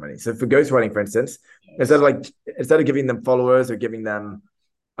value for money. So for ghostwriting, for instance, Yes. instead of giving them followers or giving them,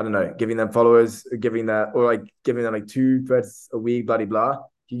 I don't know, giving them followers, or giving that or like giving them like 2 threads a week, blah blah blah.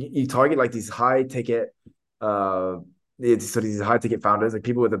 You target like these high ticket, uh, it's sort of these high ticket founders, like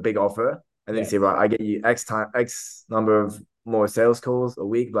people with a big offer, and then you Yeah. say, right, I get you X time, X number of more sales calls a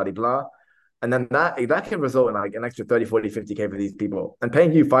week, blah, blah, blah. And then that can result in like an extra 30, 40, 50K for these people. And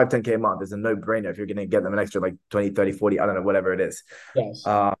paying you 5, 10K a month is a no-brainer if you're going to get them an extra like 20, 30, 40, I don't know, whatever it is. Yes.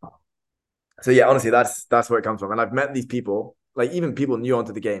 Uh, so yeah, honestly, that's where it comes from. And I've met these people, like even people new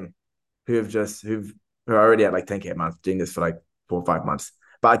onto the game who are already at like 10K a month doing this for like 4 or 5 months.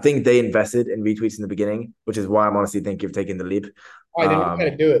 But I think they invested in retweets in the beginning, which is why I'm honestly thinking of taking the leap. All right, then we got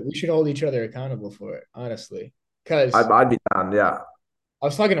to Um, do it. We should hold each other accountable for it, honestly. I'd, Because I'd be down, yeah. I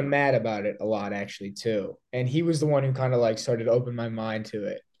was talking to Matt about it a lot actually too, and he was the one who kind of like started to open my mind to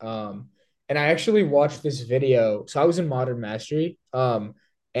it. And I actually watched this video. So I was in Modern Mastery,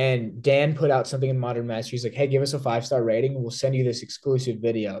 and Dan put out something in Modern Mastery. He's like, "Hey, give us a 5-star rating, and we'll send you this exclusive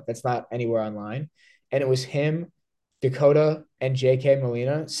video that's not anywhere online." And it was him, Dakota, and J.K.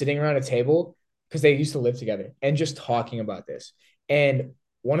 Molina sitting around a table because they used to live together and just talking about this. And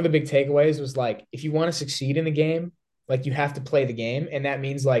one of the big takeaways was like, if you want to succeed in the game, like you have to play the game, and that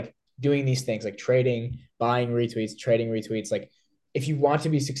means like doing these things like trading, buying retweets, trading retweets. Like if you want to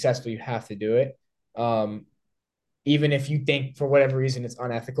be successful, you have to do it. Um, Even if you think for whatever reason it's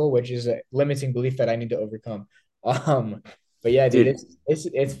unethical, which is a limiting belief that I need to overcome. Um, but yeah, dude, Dude,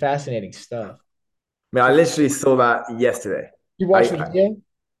 it's fascinating stuff. I mean, I literally saw that yesterday. You I, watch the I video?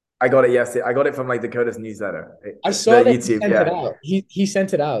 I got it yesterday. I got it from like Dakota's newsletter, I the saw that he YouTube. sent it Yeah, out. He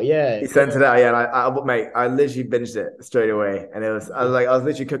sent it out. Yeah, he yeah, sent it out. Yeah, and mate, I literally binged it straight away. And I was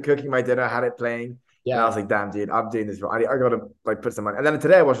literally cooking my dinner, had it playing, and I yeah, was like, damn, dude, I'm doing this wrong. I gotta like put some money. And then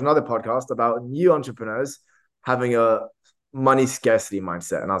today I watched another podcast about new entrepreneurs having a money scarcity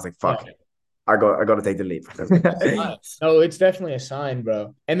mindset, and I was like, yeah. fuck, I got to take the leap. Sign. No, it's definitely a sign,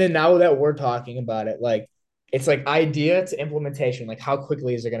 bro. And then now that we're talking about it, like it's like idea to implementation. Like how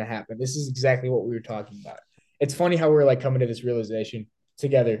quickly is it going to happen? This is exactly what we were talking about. It's funny how we're like coming to this realization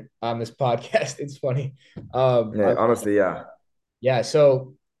together on this podcast. It's funny. Yeah, honestly, yeah. Yeah.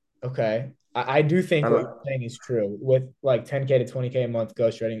 So, okay, I do think And what you're saying is true. With like 10K to 20K a month,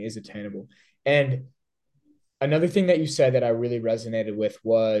 ghostwriting is attainable. And another thing that you said that I really resonated with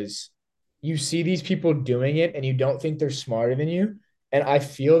was you see these people doing it and you don't think they're smarter than you. And I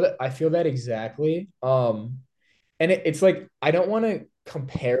feel that exactly. And it's like I don't want to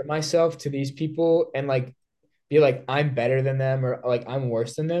compare myself to these people and like be like I'm better than them or like I'm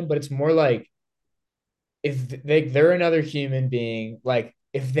worse than them, but it's more like if they're another human being, like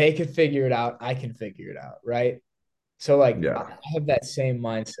if they could figure it out, I can figure it out, right? So like I yeah. have that same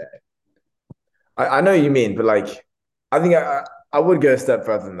mindset. I know what you mean, but like, I think I would go a step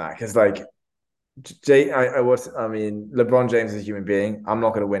further than that because like I mean, LeBron James is a human being. I'm not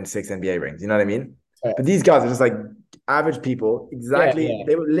going to win 6 NBA rings. You know what I mean? But these guys are just like average people. Yeah, Exactly. yeah.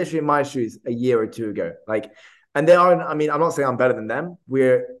 They were literally in my shoes a year or two ago. Like, and they are, I mean, I'm not saying I'm better than them.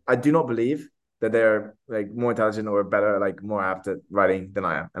 I do not believe that they're like more intelligent or better, like more apt at writing than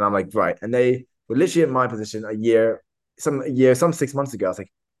I am. And I'm like, right. And they were literally in my position some 6 months ago. I was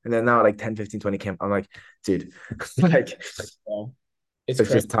like, and they're now like 10, 15, 20 camp. I'm like, dude, like, Yeah. It's it's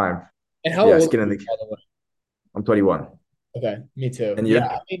crazy. just time. And how Yeah, old skin are in you, the, by the way? I'm 21. Okay, me too. And Yeah, you?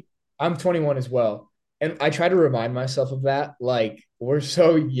 I mean, I'm 21 as well. And I try to remind myself of that. Like, we're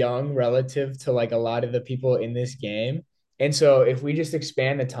so young relative to like a lot of the people in this game. And so if we just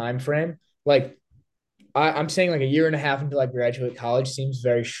expand the time frame, like I'm saying like a year and a half until I graduate college seems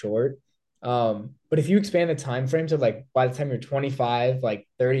very short. But if you expand the time frame to like by the time you're 25, like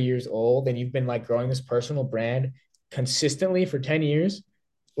 30 years old, and you've been like growing this personal brand consistently for 10 years,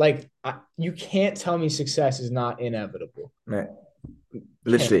 like you can't tell me success is not inevitable. Man,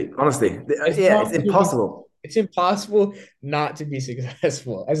 Can't. literally, honestly, As yeah, long it's as you're impossible. it's impossible not to be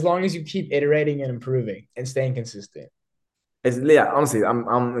successful as long as you keep iterating and improving and staying consistent. It's yeah, honestly,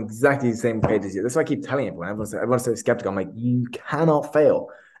 I'm exactly the same page as you. That's why I keep telling everyone. Everyone's so skeptical. I'm like, you cannot fail,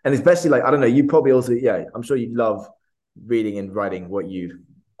 and especially like I don't know. You probably also yeah. I'm sure you love reading and writing what you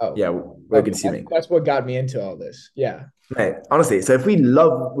Oh, yeah we're oh, that's consuming. that's what got me into all this. Yeah. Mate, honestly, so if we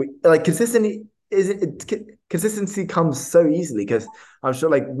love like consistently, consistency comes so easily because I'm sure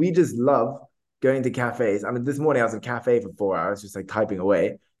like we just love going to cafes. I mean, this morning I was in a cafe for 4 hours, just like typing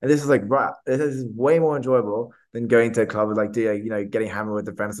away, and this is like right, this is way more enjoyable than going to a club with like getting hammered with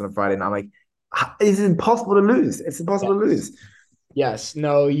the friends on a Friday. And I'm like, it's impossible to lose. It's impossible to Yes. lose. Yes.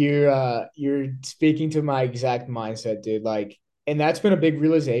 No, you're speaking to my exact mindset, dude. Like, and that's been a big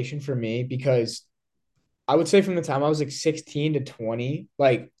realization for me because I would say from the time I was like 16 to 20,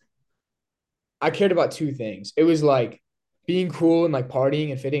 like I cared about two things. It was like being cool and like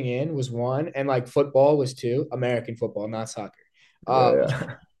partying and fitting in was one, and like football was two, American football, not soccer. Yeah, Um, yeah,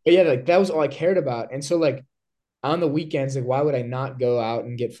 but yeah, like that was all I cared about. And so like on the weekends, like why would I not go out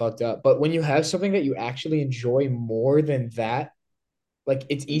and get fucked up? But when you have something that you actually enjoy more than that, like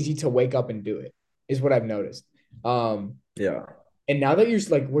it's easy to wake up and do it, is what I've noticed. Um, Yeah. and now that you're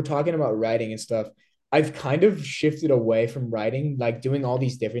like we're talking about writing and stuff, I've kind of shifted away from writing, like doing all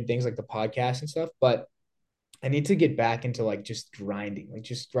these different things like the podcast and stuff, but I need to get back into like just grinding, like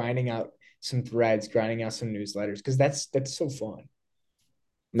just grinding out some threads, grinding out some newsletters, because that's so fun.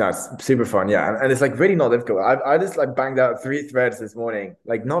 No, it's super fun, yeah, and it's like really not difficult. I just like banged out 3 threads this morning,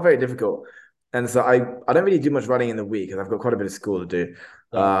 like not very difficult. And so I don't really do much writing in the week because I've got quite a bit of school to do.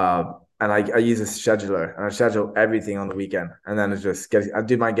 Yeah. And I use a scheduler and I schedule everything on the weekend, and then it's just get I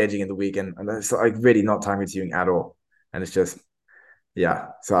do my engaging in the weekend, and it's like really not time consuming at all. And it's just yeah.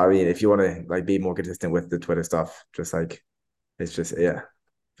 So I mean, if you want to like be more consistent with the Twitter stuff, just like it's just yeah,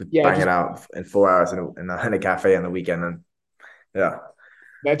 just Yeah, bang just it out in 4 hours in a cafe on the weekend, and yeah,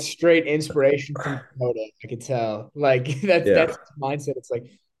 that's straight inspiration from Dakota. I could tell. Like that's yeah. his mindset. It's like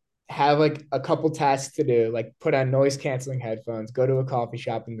have like a couple tasks to do, like put on noise canceling headphones, go to a coffee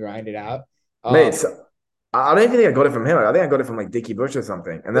shop and grind it out. Mate, I don't even think I got it from him. I think I got it from like Dickie Bush or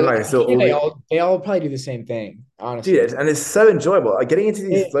something. And then like I I'm saw sure all the they all probably do the same thing, honestly. dude, and it's so enjoyable. Like getting into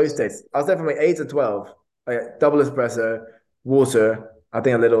these It flow is states. I was there from like 8 to 12, like double espresso, water. I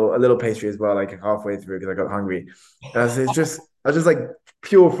think a little pastry as well, like halfway through because I got hungry. And it's just I was just like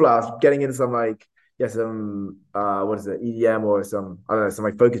pure fluff, getting into some like yeah, some what is it, EDM or some I don't know, some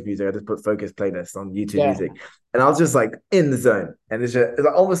like focus music. I just put focus playlists on YouTube yeah, music. And I was just like in the zone. And it's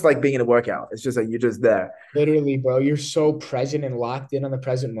almost like being in a workout. It's just like you're just there. literally, bro. You're so present and locked in on the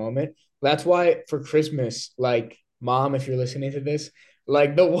present moment. That's why for Christmas, like mom, if you're listening to this,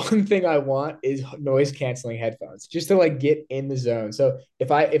 like the one thing I want is noise canceling headphones, just to like get in the zone. So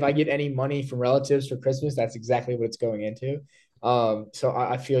if I get any money from relatives for Christmas, that's exactly what it's going into. So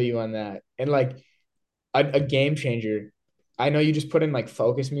I feel you on that. And like a game changer. I know you just put in like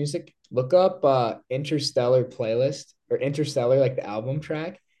focus music. Look up Interstellar playlist or Interstellar, like the album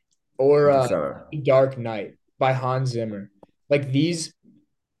track, or Interstellar. Dark Knight by Hans Zimmer. Like these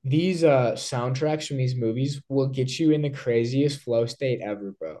soundtracks from these movies will get you in the craziest flow state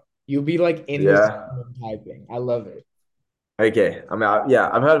ever, bro. You'll be like in the Yeah. zone typing. I love it. Okay. I mean, yeah,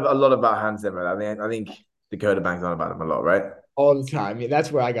 I've heard a lot about Hans Zimmer. I think Dakota bangs on about him a lot, right? All the time. Yeah,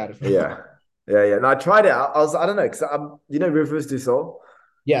 that's where I got it from. Yeah. Yeah, yeah. No, I tried it. I don't know, because you know Rufus Du Sol?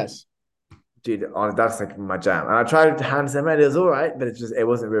 Yes. Dude, that's like my jam. And I tried Hans Zimmer, and it was all right, but it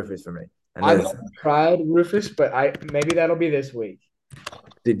wasn't Rufus for me. And I've there's, never tried Rufus, but I maybe that'll be this week.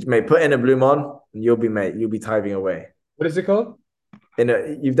 dude, mate, put in a bloom on, and you'll be typing away. What is it called?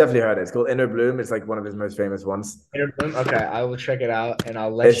 You've definitely heard it. It's called Inner Bloom. It's like one of his most famous ones. Interlude? Okay, I will check it out and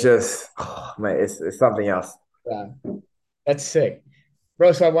I'll let It's you. just, oh, mate, it's something else. Yeah, that's sick.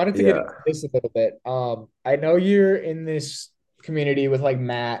 Bro, so I wanted to get into Yeah. this a little bit. I know you're in this community with like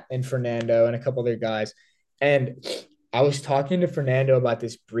Matt and Fernando and a couple other guys. And I was talking to Fernando about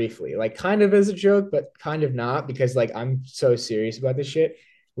this briefly, like kind of as a joke, but kind of not because like I'm so serious about this shit.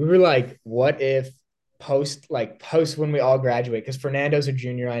 We were like, what if post when we all graduate? Because Fernando's a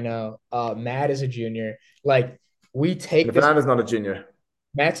junior, I know. Matt is a junior. Like we take And this. Fernando's not a junior.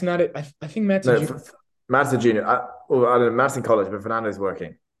 Matt's not a, I think Matt's a No, junior. Matt's a junior. I don't know. Matt's in college, but Fernando's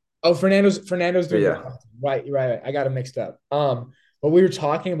working. Oh, Fernando's But doing the yeah, right. I got it mixed up. But we were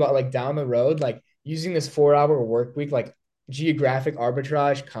talking about like down the road, like using this 4 hour work week, like geographic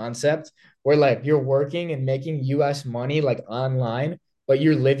arbitrage concept, where like you're working and making US money like online, but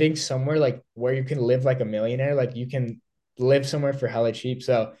you're living somewhere like where you can live like a millionaire, like you can live somewhere for hella cheap.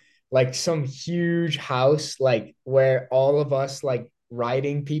 So like some huge house, like where all of us like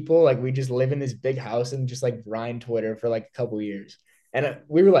writing people, like we just live in this big house and just like grind Twitter for like a couple years. And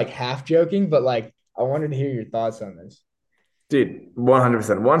we were like half joking, but like I wanted to hear your thoughts on this. dude,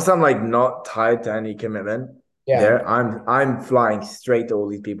 100%. Once I'm like not tied to any commitment Yeah, here, I'm flying straight to all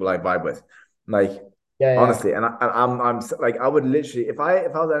these people I vibe with. Like yeah. honestly, and like I would literally if I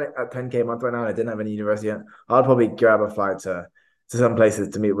was at 10K a month right now and I didn't have any university yet, I'd probably grab a flight to some places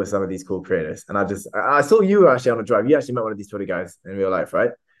to meet with some of these cool creators. And I saw you actually on a drive. You actually met one of these Twitter guys in real life,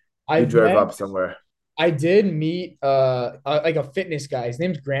 right? You I've drove met up somewhere. I did meet like a fitness guy. His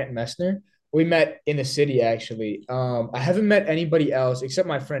name's Grant Messner. We met in the city actually. I haven't met anybody else except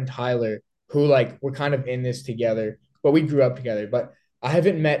my friend Tyler, who like we're kind of in this together, but we grew up together. But I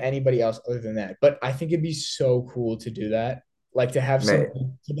haven't met anybody else other than that. But I think it'd be so cool to do that. Like Mate,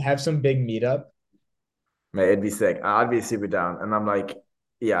 to have some big meetup. mate, it'd be sick. I'd be super down. And I'm like,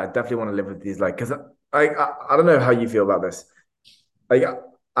 yeah, I definitely want to live with these like because I don't know how you feel about this. Like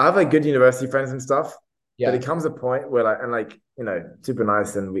I have like good university friends and stuff, but Yeah. it comes a point where like and like, super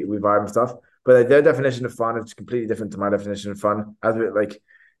nice and we vibe and stuff. but like their definition of fun is completely different to my definition of fun. As we like,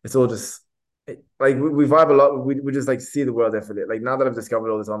 it's all just like we vibe a lot. We just like see the world differently. Like now that I've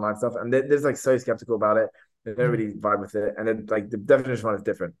discovered all this online stuff, and they're just like so skeptical about it, they don't Mhm. really vibe with it, and then like the definition of fun is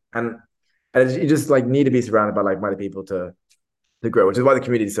different, and you just like need to be surrounded by like-minded people to grow, which is why the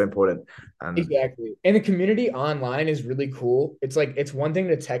community is so important. And Exactly. And the community online is really cool. It's like it's one thing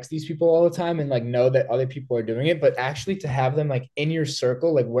to text these people all the time and like know that other people are doing it, but actually to have them like in your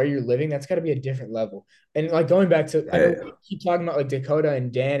circle, like where you're living, that's got to be a different level. And like going back to, I know we keep talking about like Dakota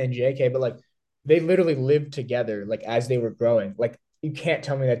and Dan and JK, but like they literally lived together like as they were growing. Like you can't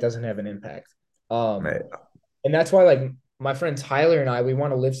tell me that doesn't have an impact. Um, mate, and that's why like my friend Tyler and I, we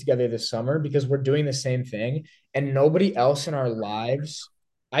want to live together this summer because we're doing the same thing and nobody else in our lives.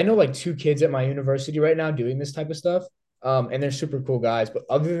 I know like two kids at my university right now doing this type of stuff. And they're super cool guys. But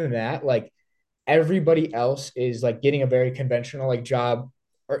other than that, like everybody else is like getting a very conventional like job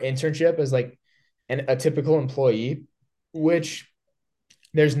or internship as like a typical employee, which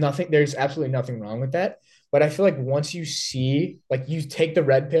there's absolutely nothing wrong with that. But I feel like once you see, like you take the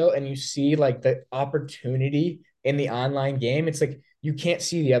red pill and you see like the opportunity in the online game, it's like you can't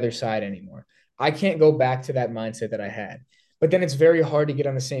see the other side anymore. I can't go back to that mindset that I had. But then it's very hard to get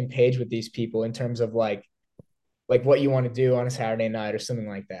on the same page with these people in terms of like what you want to do on a Saturday night or something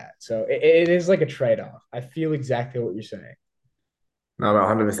like that. So it is like a trade-off. I feel exactly what you're saying. no,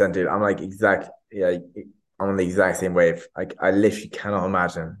 I'm 100%, dude. I'm like yeah, I'm on the exact same wave. Like I literally cannot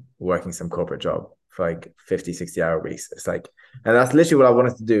imagine working some corporate job for like 50, 60 hour weeks. It's like, and that's literally what I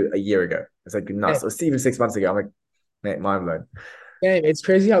wanted to do a year ago. It's like nuts. Or even 6 months ago. I'm like, mate, mind blown. Yeah, it's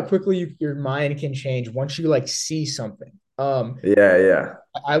crazy how quickly your mind can change once you like see something. Yeah, yeah.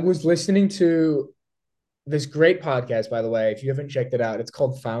 I was listening to this great podcast, by the way. If you haven't checked it out, it's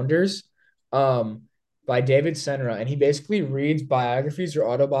called Founders, by David Senra, and he basically reads biographies or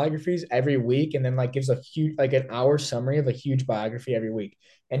autobiographies every week, and then like gives a huge like an hour summary of a huge biography every week.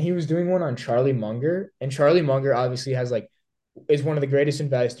 And he was doing one on Charlie Munger, and Charlie Munger obviously has like is one of the greatest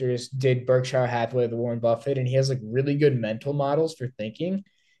investors. Did Berkshire Hathaway, the Warren Buffett, and he has like really good mental models for thinking.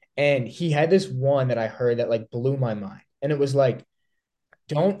 And he had this one that I heard that like blew my mind, and it was like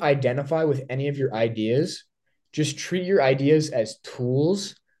don't identify with any of your ideas. Just treat your ideas as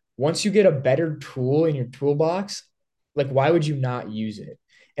tools. Once you get a better tool in your toolbox, like why would you not use it?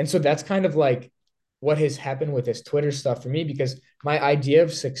 And so that's kind of like what has happened with this Twitter stuff for me because my idea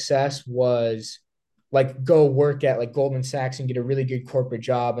of success was like go work at like Goldman Sachs and get a really good corporate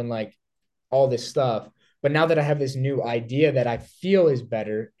job and like all this stuff. But now that I have this new idea that I feel is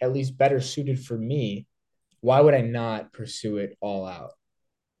better, at least better suited for me, why would I not pursue it all out?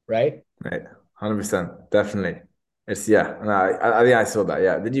 Right? Mate, 100%. Definitely. It's yeah. No, I think I saw that.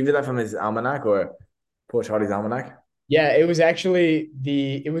 Yeah. Did you read that from his almanac or Poor Charlie's almanac? Yeah, it was actually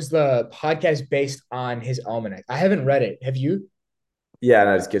the podcast based on his almanac. I haven't read it. Have you? Yeah,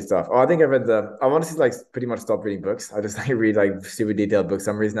 no, it's good stuff. Oh, I think I read I honestly like pretty much stopped reading books. I just like read like super detailed book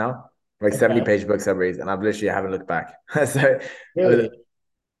summaries now, like Okay. 70-page book summaries, and I've literally haven't looked back. So, uh, Really?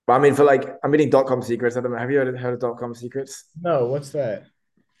 but I mean, for like, I'm reading .com secrets at the moment. Have you heard of .com secrets? No, what's that?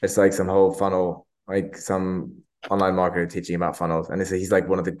 It's like some whole funnel, like some online marketer teaching about funnels, and he's like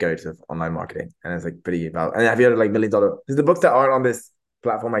one of the goats of online marketing, and it's like pretty about. And have you heard of like $1 million? There's the books that aren't on this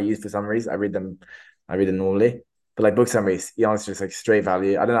platform I use for summaries. I read them normally, but like book summaries, you know, it's just like straight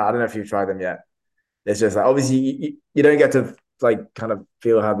value. I don't know if you've tried them yet. It's just like obviously you don't get to like kind of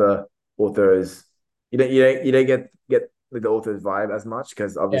feel how the author is. You don't get like the author's vibe as much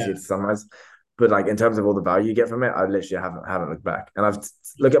because obviously Yeah. it's summarized. But like in terms of all the value you get from it, I literally haven't looked back. And I've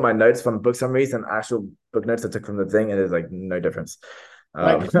looked at my notes from book summaries and actual book notes I took from the thing, and there's like no difference.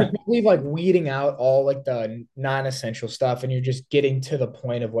 Right. Um, It's like probably like weeding out all like the non-essential stuff and you're just getting to the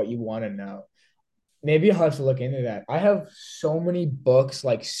point of what you want to know. Maybe I'll have to look into that. I have so many books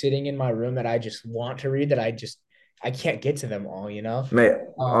like sitting in my room that I just want to read that I can't get to them all, you know? mate,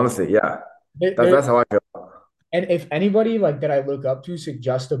 Um honestly, yeah, there that's how I feel. and if anybody like that I look up to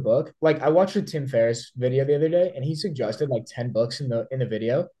suggest a book, like I watched a Tim Ferriss video the other day and he suggested like 10 books in the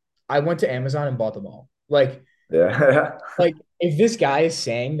video. I went to Amazon and bought them all. Yeah, Like if this guy is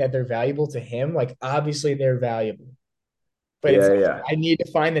saying that they're valuable to him, like obviously they're valuable. But it's yeah, like yeah. I need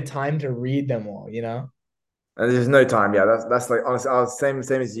to find the time to read them all, you know? And there's no time. Yeah, that's like honestly, I was same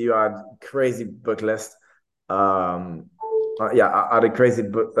as you. I had crazy book list. Um, yeah, I had a crazy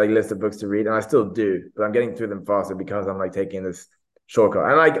book like list of books to read, and I still do, but I'm getting through them faster because I'm like taking this shortcut.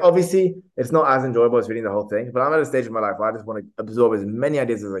 And like obviously, it's not as enjoyable as reading the whole thing, but I'm at a stage of my life where I just want to absorb as many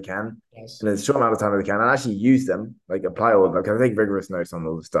ideas as I can Yes. in as short amount of time as I can, and actually use them, like apply all of them. Because I take rigorous notes on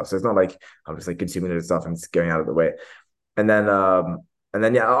all the stuff, so it's not like I'm just like consuming the stuff and it's going out of the way. And then And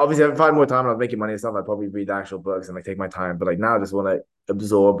then yeah, obviously if I had more time and I was making money and stuff, I'd probably read the actual books and like take my time. But like now I just want to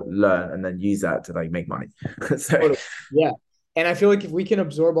absorb, learn, and then use that to like make money. So Totally. Yeah. And I feel like if we can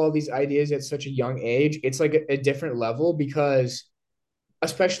absorb all these ideas at such a young age, it's like a different level because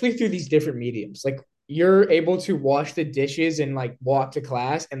especially through these different mediums, like you're able to wash the dishes and like walk to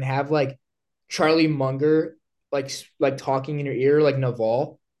class and have like Charlie Munger like talking in your ear like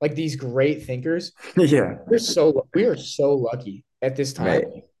Naval, like these great thinkers. yeah, We are so lucky at this time.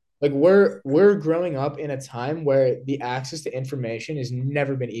 mate, Like we're growing up in a time where the access to information has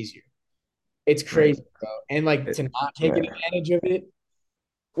never been easier. It's mate, crazy, bro. And like to it, not take mate. advantage of it,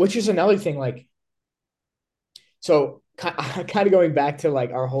 which is another thing. Like, so kind of going back to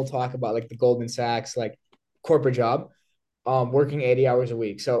like our whole talk about like the Goldman Sachs like corporate job, working 80 hours a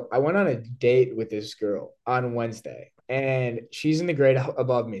week. So I went on a date with this girl on Wednesday, and she's in the grade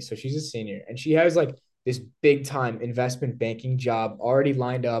above me. So she's a senior, and she has like this big time investment banking job already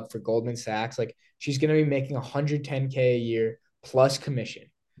lined up for Goldman Sachs. Like she's gonna be making 110K a year plus commission.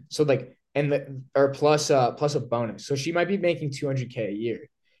 So like and the or plus a bonus. So she might be making 200K a year.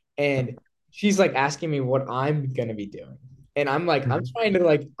 And she's like asking me what I'm gonna be doing. And I'm like, I'm trying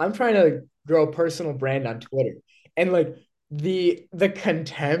to grow a personal brand on Twitter. And like the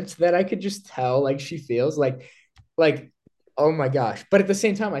contempt that I could just tell like she feels like oh my gosh. But at the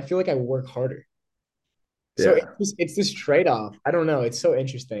same time, I feel like I work harder. So Yeah. it's this trade-off. I don't know. It's so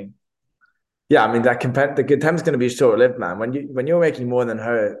interesting. Yeah, I mean the contempt's going to be short lived, man. When you're making more than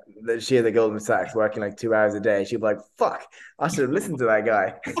her, she at the Goldman Sachs working like 2 hours a day, she'd be like, "Fuck, I should have listened to that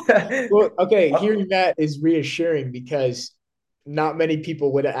guy." Well, okay, hearing that is reassuring because not many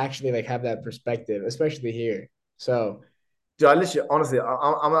people would actually like have that perspective, especially here. So Dude, I literally, honestly,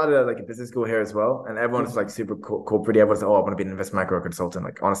 I'm at like a business school here as well, and everyone's like super corporate. Everyone's like, "Oh, I want to be an investment macro consultant."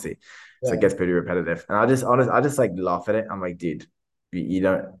 Like, honestly, so it yeah, gets pretty repetitive. And I just like laugh at it. I'm like, dude, you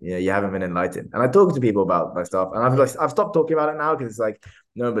don't, you haven't been enlightened. And I talk to people about my stuff, and I've stopped talking about it now because it's like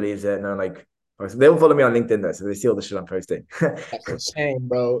no one believes it. No one like, they will follow me on LinkedIn though, so they see all the shit I'm posting. same,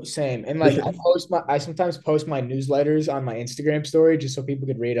 bro, same. And like I sometimes post my newsletters on my Instagram story just so people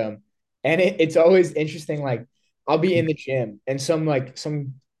could read them. And it's always interesting. Like I'll be in the gym and some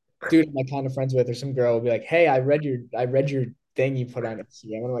dude I'm like kind of friends with or some girl will be like, "Hey, I read your thing you put on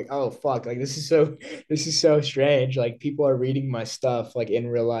Instagram." And I'm like, "Oh fuck! Like this is so strange. Like people are reading my stuff like in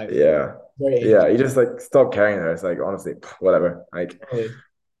real life. Yeah, Very yeah, interesting." you just like stop caring there. It's like honestly, whatever. Like, Totally,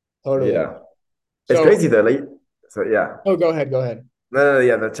 totally. yeah, it's So, crazy though. Like, so yeah. oh, go ahead, go ahead. No,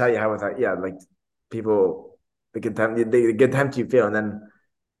 yeah, the chat you have with like, yeah, like people, the contempt you feel, and then,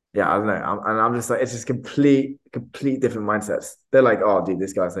 yeah, I don't know, and I'm just like, it's just complete different mindsets. They're like, oh, dude,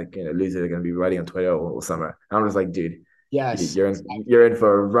 this guy's like, loser, they're gonna be writing on Twitter all summer. And I'm just like, dude, Yes. you're in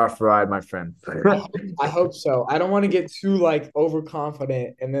for a rough ride, my friend. I hope so. I don't want to get too like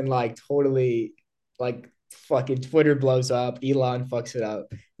overconfident and then like totally like fucking Twitter blows up, Elon fucks it up,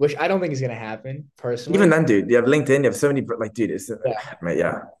 which I don't think is gonna happen Even personally. then, dude, you have LinkedIn, you have so many, like, dude, it's, Yeah, mate,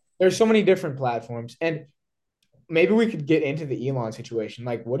 yeah. there's so many different platforms, and maybe we could get into the Elon situation.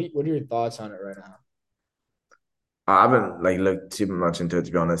 Like, what are your thoughts on it right now? I haven't like looked too much into it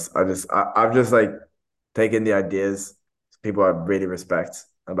to be honest. I've just like taken the ideas people I really respect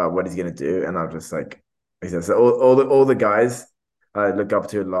about what he's gonna do, and I'm just like I said, so all the guys I look up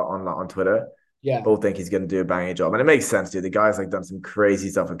to a lot on Twitter Yeah, all think he's gonna do a banging job, and it makes sense, dude. The guy's like done some crazy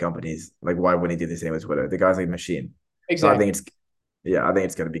stuff with companies. Like, why wouldn't he do the same with Twitter? The guy's like a machine. So I exactly. think it's yeah, I think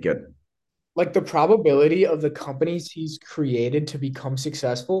it's gonna be good. Like the probability of the companies he's created to become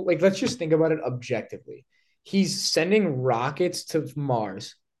successful, like let's just think about it objectively. He's sending rockets to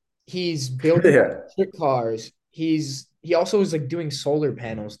Mars. He's building Yeah, electric cars. He also is like doing solar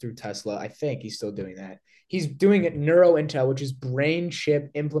panels through Tesla. I think he's still doing that. He's doing it neuro intel, which is brain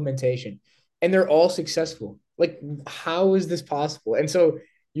chip implementation. And they're all successful. Like, how is this possible? And so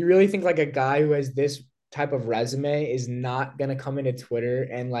you really think like a guy who has this type of resume is not gonna come into Twitter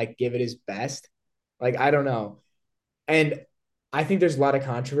and like give it his best. Like I don't know. And I think there's a lot of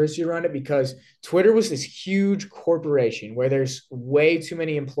controversy around it because Twitter was this huge corporation where there's way too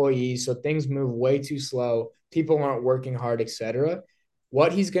many employees, so things move way too slow. People aren't working hard, etc.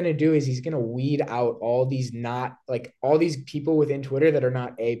 What he's going to do is he's going to weed out all these not like all these people within Twitter that are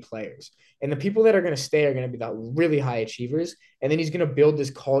not A players. And the people that are going to stay are going to be the really high achievers. And then he's going to build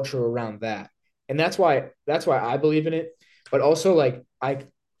this culture around that. And that's why I believe in it. But also like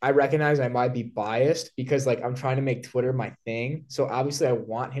I recognize I might be biased because like I'm trying to make Twitter my thing. So obviously I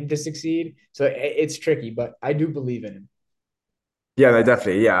want him to succeed. So it's tricky, but I do believe in him. yeah, no,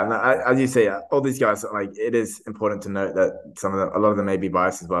 definitely, yeah. And as you say, all these guys, like, it is important to note that a lot of them may be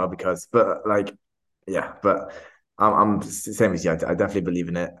biased as well, because, but like, yeah, but I'm same as you. I definitely believe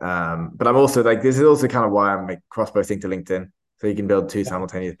in it. But I'm also like this is also kind of why I'm like cross posting to LinkedIn, so you can build two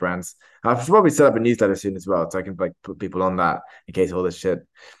simultaneous brands. I should probably set up a newsletter soon as well, so I can like put people on that in case all this shit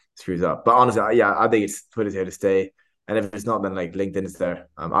screws up. But honestly, yeah, I think it's Twitter's here to stay, and if it's not, then like LinkedIn is there.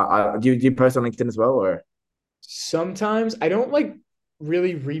 Do you post on LinkedIn as well, or Sometimes I don't like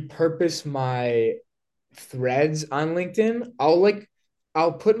really repurpose my threads on LinkedIn.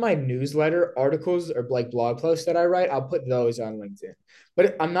 I'll put my newsletter articles or like blog posts that I write, I'll put those on LinkedIn.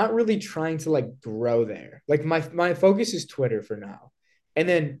 But I'm not really trying to like grow there. Like my focus is Twitter for now. And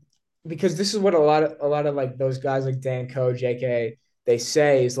then because this is what a lot of like those guys like Dan Coe, JK, they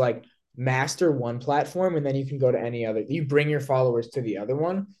say is like master one platform and then you can go to any other. You bring your followers to the other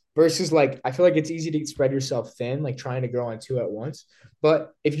one versus like I feel like it's easy to spread yourself thin, like trying to grow on two at once.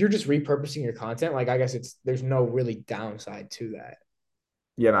 But if you're just repurposing your content, like I guess there's no really downside to that.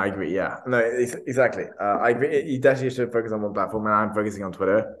 yeah, no, I agree. Yeah, no, exactly. I agree. You definitely should focus on one platform, and I'm focusing on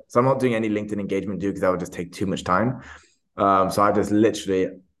Twitter. So I'm not doing any LinkedIn engagement, dude, because that would just take too much time. So I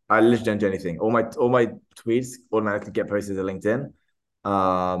literally don't do anything. All my tweets automatically get posted to LinkedIn.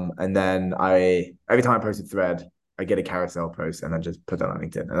 And then every time I post a thread, I get a carousel post, and I just put that on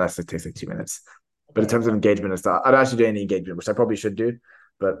LinkedIn, and that just takes like 2 minutes. But in Okay. terms of engagement and stuff, I don't actually do any engagement, which I probably should do,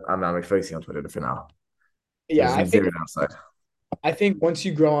 but I'm focusing on Twitter for now. So Yeah, there's zero downside. I think once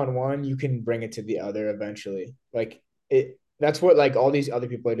you grow on one, you can bring it to the other eventually. Like it that's what like all these other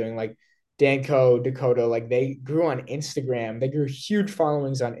people are doing. Like Danco, Dakota, like they grew on Instagram. They grew huge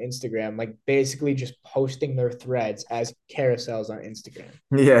followings on Instagram, like basically just posting their threads as carousels on Instagram.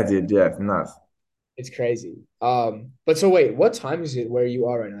 Yeah, dude. Yeah, nuts. It's crazy. But so wait, what time is it where you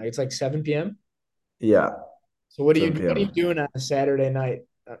are right now? It's like 7 p.m. Yeah, So what are you 7 p.m. doing on a Saturday night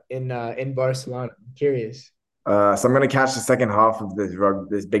in Barcelona? I'm curious. So I'm gonna catch the second half of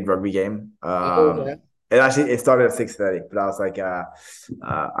this big rugby game. Oh, okay. It started at 6:30, but I was like, I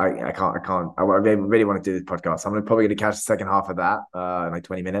really want to do this podcast. So I'm probably gonna catch the second half of that, in like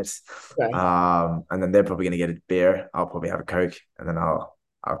 20 minutes. Okay. And then they're probably gonna get a beer. I'll probably have a Coke, and then I'll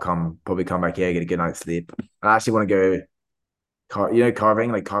probably come back here, get a good night's sleep. And I actually want to go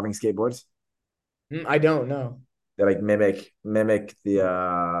carving skateboards. I don't know. They like mimic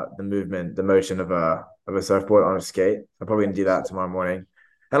the movement, the motion of a surfboard on a skate. I'm probably gonna do that tomorrow morning.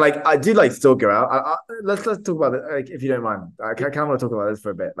 And like I do like still go out. Let's talk about it. Like if you don't mind, I kind of want to talk about this for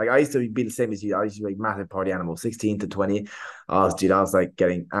a bit. Like I used to be the same as you. I used to be like massive party animal, 16 to 20. I was like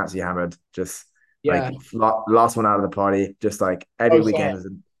getting absolutely hammered. Just Yeah. like last one out of the party. Just like every Oh, same. weekend was a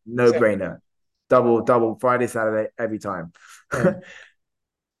no Same. brainer. Double Friday, Saturday every time. Same.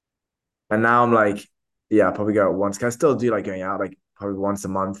 And now I'm like, yeah, I'll probably go out once. 'Cause I still do like going out like probably once a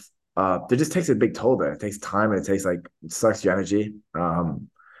month. It just takes a big toll there. It takes time and it takes like it sucks your energy.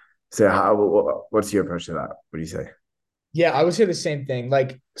 So what's your approach to that? What do you say? Yeah, I would say the same thing.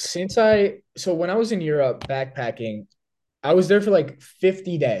 Like so when I was in Europe backpacking, I was there for like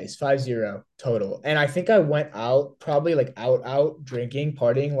 50 days, 50 total. And I think I went out probably like out drinking,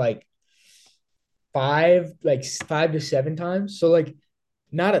 partying like five to seven times. So like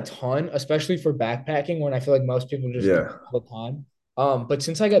not a ton, especially for backpacking when I feel like most people just do it Yeah, all the time. But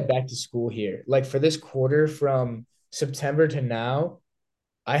since I got back to school here, like for this quarter from September to now,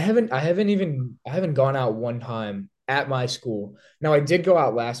 I haven't gone out one time at my school. Now I did go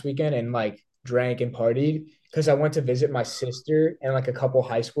out last weekend and like drank and partied because I went to visit my sister and like a couple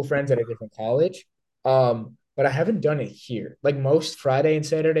high school friends at a different college. But I haven't done it here. Like most Friday and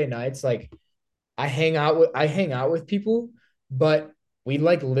Saturday nights, like I hang out with people, but we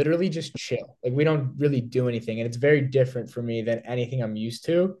like literally just chill. Like we don't really do anything. And it's very different for me than anything I'm used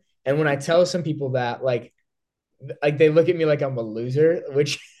to. And when I tell some people that, like they look at me like I'm a loser,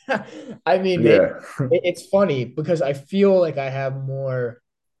 which I mean, maybe yeah, it's funny because I feel like I have more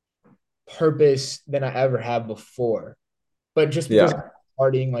purpose than I ever have before. But just because I'm yeah.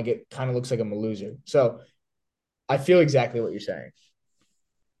 partying, like it kind of looks like I'm a loser. So I feel exactly what you're saying.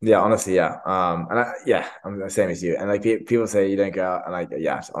 Yeah, honestly, yeah. Yeah, I'm the same as you. And like people say you don't go out, and like,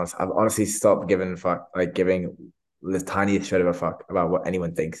 yeah, honestly, I've honestly stopped giving fuck, like giving the tiniest shred of a fuck about what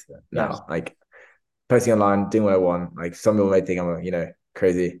anyone thinks Yes. now. Like posting online, doing what I want. Like some people may think I'm,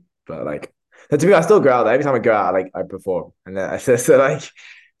 crazy, but like, and to me, I still go out there. Every time I go out, I perform, and then so like,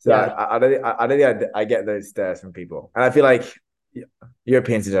 so Yeah. I don't think I get those stares from people, and I feel like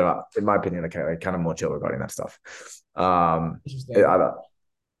Europeans in general, in my opinion, are kind of more chill regarding that stuff. Interesting. Don't.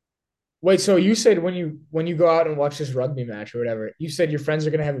 Wait, so you said when you go out and watch this rugby match or whatever, you said your friends are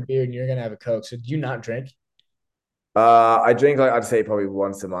gonna have a beer and you're gonna have a Coke. So do you not drink? I drink like I'd say probably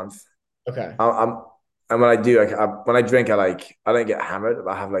once a month. Okay. I'm and when I do, when I drink, I don't get hammered.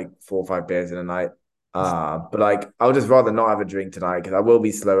 I have like 4 or 5 beers in a night. But like, I would just rather not have a drink tonight because I will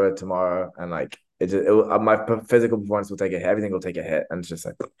be slower tomorrow, and like, my physical performance will take a hit. Everything will take a hit, and it's just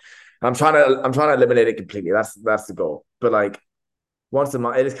like, I'm trying to eliminate it completely. That's the goal. But like, once a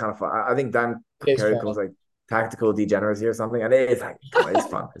month, it is kind of fun. I think Dan It is Carey fun. calls like tactical degeneracy or something, and it is like, come on, it's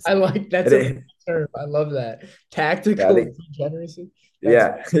fun. I like It that's a is, term. I love that. yeah, I Tactical think, degeneracy. That's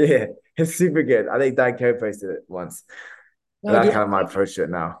yeah, yeah, it's super good. I think Dan Carey posted it once, and no, that's dude. kind of my approach to it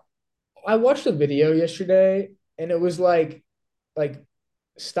now. I watched a video yesterday and it was like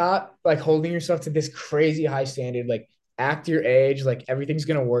stop like holding yourself to this crazy high standard, like act your age, like everything's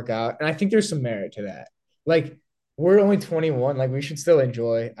gonna work out. And I think there's some merit to that. Like we're only 21, like we should still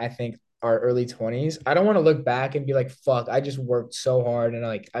enjoy, I think, our early 20s. I don't want to look back and be like, fuck, I just worked so hard and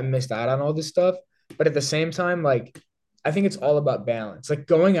like I missed out on all this stuff. But at the same time, like I think it's all about balance. Like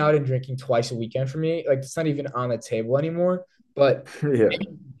going out and drinking twice a weekend for me, like it's not even on the table anymore. But Yeah, maybe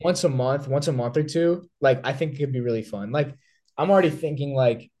once a month or two, like I think it could be really fun. Like I'm already thinking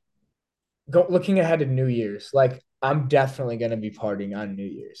like looking ahead to New Year's. Like I'm definitely gonna be partying on New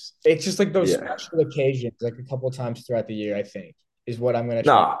Year's. It's just like those yeah. special occasions, like a couple times throughout the year. I think is what I'm gonna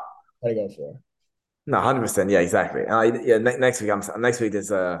No, try to go for. no, 100%. Yeah, exactly. And yeah, next week next week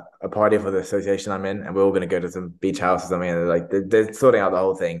there's a party for the association I'm in, and we're all gonna go to some beach house or something. And they're sorting out the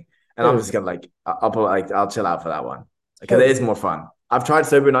whole thing, and I'm Dude, just gonna like I'll chill out for that one because it hell is yeah. more fun. I've tried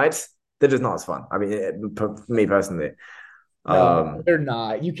sober nights; they're just not as fun. I mean, for me personally, No, um, they're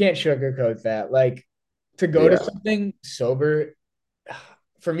not. You can't sugarcoat that. Like to go to yeah, something sober,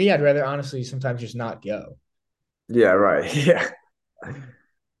 for me, I'd rather honestly sometimes just not go. yeah, right, yeah.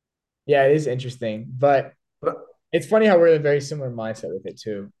 Yeah, it is interesting, but But it's funny how we're in a very similar mindset with it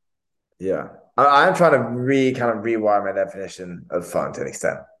too. yeah. I am trying to kind of rewire my definition of fun to an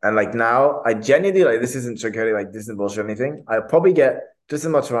extent. And like now, I genuinely like this isn't sugarcoating, like this isn't bullshit or anything. I probably get just as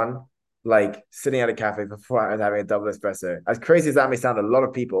much fun like sitting at a cafe before I was having a double espresso. As crazy as that may sound, a lot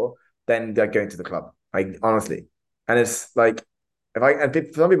of people then they're going to the club. Like honestly. And it's like if I and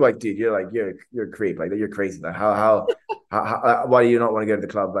some people are like, dude, you're a creep, like you're crazy. Like why do you not want to go to the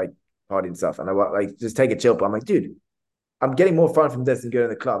club like party and stuff? And I like just take a chill. But I'm like, dude, I'm getting more fun from this than going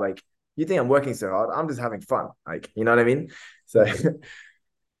to the club. Like, you think I'm working so hard? I'm just having fun. Like, you know what I mean? So, Yeah.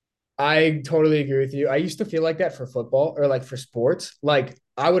 I totally agree with you. I used to feel like that for football or like for sports. Like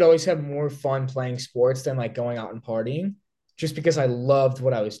I would always have more fun playing sports than like going out and partying just because I loved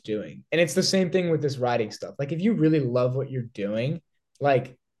what I was doing. And it's the same thing with this writing stuff. Like if you really love what you're doing,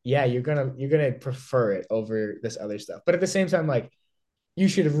 like yeah, you're going to prefer it over this other stuff. But at the same time like you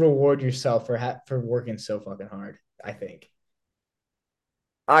should reward yourself for for working so fucking hard, I think.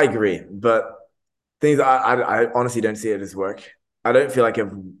 I agree, but things I honestly don't see it as work. I don't feel like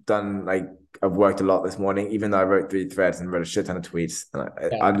I've worked a lot this morning, even though I wrote 3 threads and wrote a shit ton of tweets. And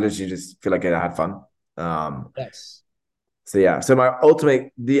Yeah. I literally just feel like I had fun. Um, Yes. so yeah, so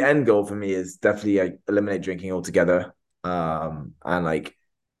the end goal for me is definitely like eliminate drinking altogether. And like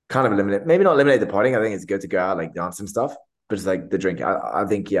kind of eliminate, maybe not eliminate the partying. I think it's good to go out like dance and stuff, but it's like the drinking. I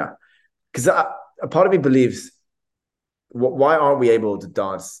think yeah, because a part of me believes why aren't we able to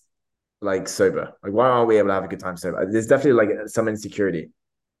dance like sober? Like why aren't we able to have a good time sober? There's definitely like some insecurity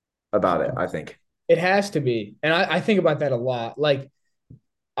about it, I think. It has to be. And I think about that a lot. Like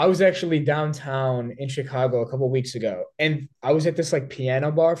I was actually downtown in Chicago a couple of weeks ago, and I was at this like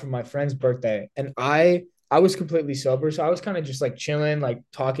piano bar for my friend's birthday, and I was completely sober, so I was kind of just like chilling, like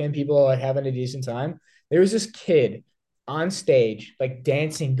talking to people, like having a decent time. There was this kid on stage, like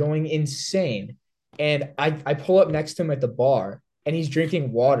dancing, going insane, and I pull up next to him at the bar, and he's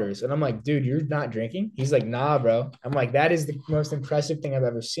drinking waters, and I'm like, dude, you're not drinking? He's like, nah, bro. I'm like, that is the most impressive thing I've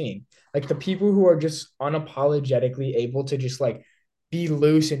ever seen. Like the people who are just unapologetically able to just like be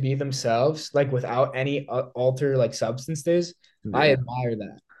loose and be themselves, like without any alter like substances. I Yeah. admire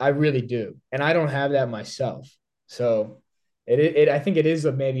that. I really do, and I don't have that myself. So, I think it is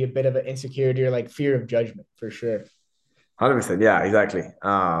maybe a bit of an insecurity or like fear of judgment for sure. 100%. Yeah, exactly.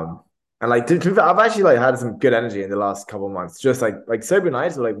 And like to be fair, I've actually like had some good energy in the last couple of months. Just like sober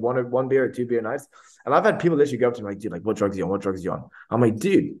nights or like one beer or 2 beer nights. And I've had people literally go up to me like, dude, like what drugs are you on? What drugs are you on? I'm like,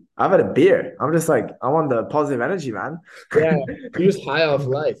 dude, I've had a beer. I'm just like, I want the positive energy, man. Yeah, you're just high off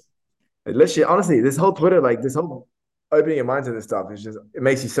life. Like, literally, honestly, this whole Twitter, like this whole opening your mind to this stuff is just it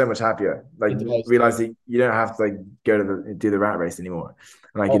makes you so much happier. Like It does, dude. realizing you don't have to like go to do the rat race anymore.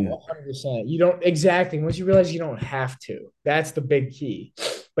 And I Oh, can 100%. You don't exactly. Once you realize you don't have to, that's the big key.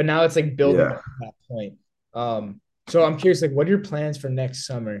 But now it's like building yeah. up to that point. So I'm curious, like, what are your plans for next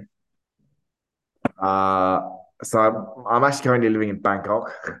summer? Uh so I'm actually currently living in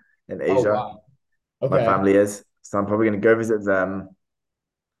Bangkok in Oh Asia. wow. My Okay. family is. So I'm probably gonna go visit them.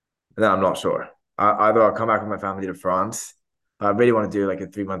 And then I'm not sure. Either I'll come back with my family to France. I really want to do like a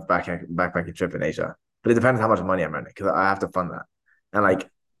 3 month backpacking trip in Asia, but it depends how much money I'm earning because I have to fund that. And like,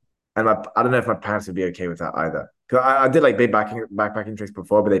 and I don't know if my parents would be okay with that either. Because I did like big backpacking trips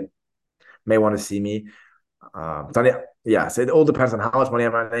before, but they may want to see me. Yeah, so it all depends on how much money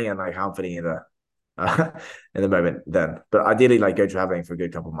I'm earning and like how I'm feeling uh, in the moment then. But ideally, like go traveling for a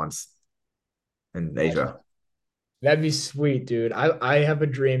good couple months in Asia. That'd be sweet, dude. I have a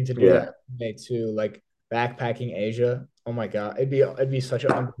dream to do that Yeah, someday too, like backpacking Asia. Oh my God, it'd be such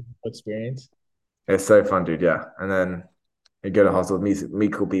an unbelievable experience. it's so fun, dude. Yeah, and then you go to hostels,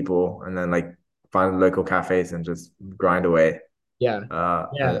 meet cool people, and then like find local cafes and just grind away. Yeah, And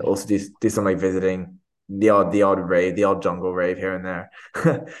yeah. also do some like visiting the odd rave, the odd jungle rave here and there,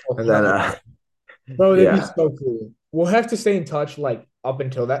 Oh and hell then yeah. Bro, that'd be yeah, so cool. We'll have to stay in touch like up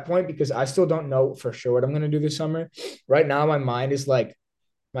until that point because I still don't know for sure what I'm gonna do this summer. Right now, my mindset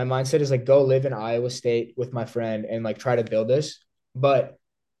is like go live in Iowa State with my friend and like try to build this. But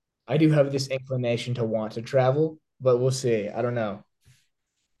I do have this inclination to want to travel, but we'll see. I don't know.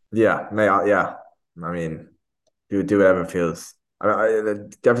 yeah. I mean, do whatever feels.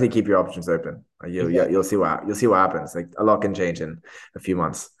 Definitely keep your options open. You'll Exactly. see what happens. Like a lot can change in a few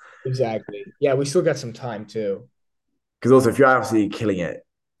months. Exactly. Yeah, we still got some time too. Because also, if you're absolutely killing it,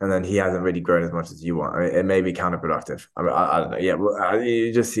 and then he hasn't really grown as much as you want, I mean, it may be counterproductive. I mean, I don't know. Yeah, well,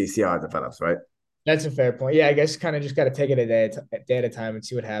 you just see how it develops, right? That's a fair point. Yeah, I guess kind of just got to take it a day at a time and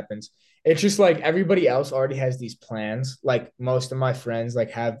see what happens. It's just like everybody else already has these plans. Like most of my friends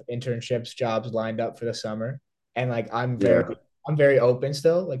like have internships, jobs lined up for the summer, and like Yeah, I'm very open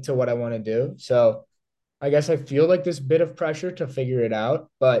still like to what I want to do. So I guess I feel like this bit of pressure to figure it out,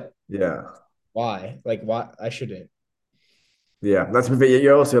 but yeah, why? Like why I shouldn't. yeah. That's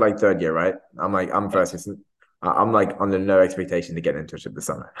you're also like third year, right? I'm first year. So I'm like under no expectation to get an internship this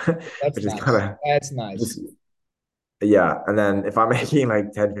summer, That's which is nice. kind of That's just nice. yeah. And then if I'm making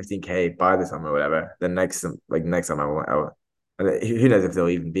like 10, 15K by the summer or whatever, then next summer and who knows if there'll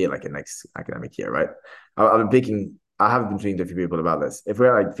even be like a next academic year, right? I've been picking. I have been speaking to a few people about this. If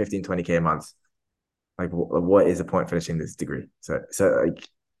we're like 15, 20K a month, like what is the point finishing this degree? So like,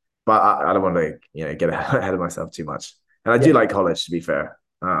 but I don't want to get ahead of myself too much. And I Yeah. do like college to be fair.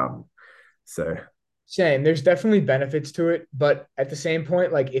 So Same. There's definitely benefits to it, but at the same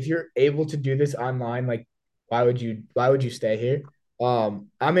point, like if you're able to do this online, like why would you stay here?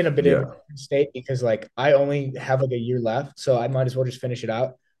 I'm in a bit of a yeah, different state because like I only have like a year left, so I might as well just finish it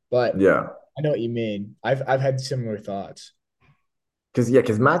out. But yeah. I know what you mean. I've had similar thoughts.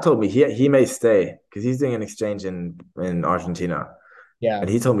 Because Matt told me he may stay because he's doing an exchange in Argentina, Yeah, and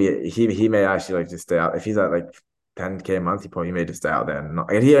he told me he may actually like just stay out if he's at like 10K a month. He probably may just stay out there and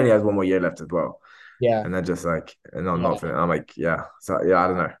not. And he only has one more year left as well, yeah, and then just like and not yeah. finish. I'm like yeah, so yeah, I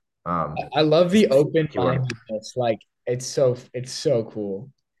don't know. I love Just the open keep on. mindedness. Like it's so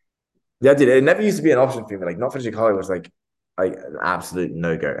cool. Yeah, dude, it never used to be an option for me. Like not finishing college was like an absolute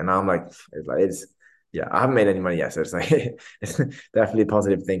no go, and now I'm like it's yeah. I haven't made any money yet, so it's like it's definitely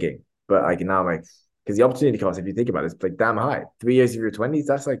positive thinking. But like now I'm like because the opportunity cost, if you think about it, it's like damn high. 3 years of your 20s,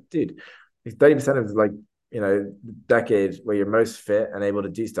 that's like dude, it's 30% of like the decade where you're most fit and able to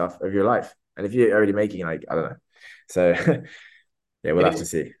do stuff of your life. And if you're already making like I don't know, so yeah, we'll It have is to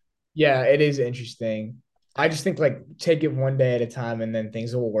see. Yeah, it is interesting. I just think like take it one day at a time and then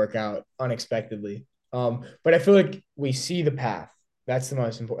things will work out unexpectedly. But I feel like we see the path. That's the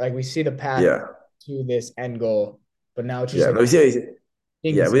most important. Like we see the path Yeah, to this end goal, but now it's just yeah, like no,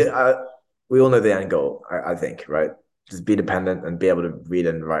 being yeah, consistent. we all know the end goal. I think, right? Just be dependent and be able to read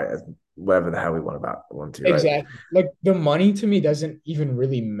and write as whatever the hell we want to, right? Exactly. Like the money to me doesn't even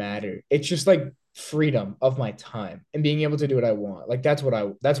really matter. It's just like freedom of my time and being able to do what I want. Like that's what I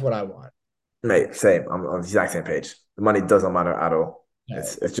want. Mate, same. I'm on the exact same page. The money doesn't matter at all. Yeah.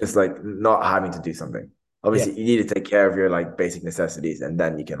 It's just like not having to do something. Yeah. Obviously, you need to take care of your like basic necessities, and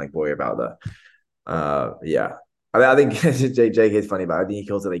then you can like worry about the yeah. I think JK is funny about it. I think he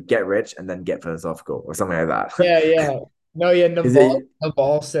calls it like get rich and then get philosophical or something like that. Yeah, yeah. No, yeah, Is Naval it?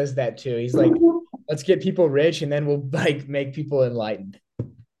 Naval says that too. He's like, let's get people rich and then we'll like make people enlightened.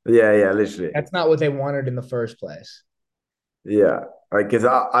 Yeah, yeah, literally. That's not what they wanted in the first place. Yeah, like because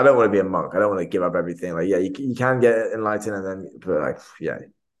I don't want to be a monk. I don't want to give up everything. Like, yeah, you can get enlightened, and then but like, yeah,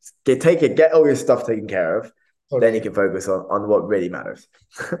 get all your stuff taken care of. Then you Totally. can focus on what really matters.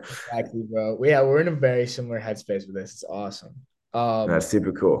 Exactly, bro. Yeah, we're in a very similar headspace with this. It's awesome. That's Um,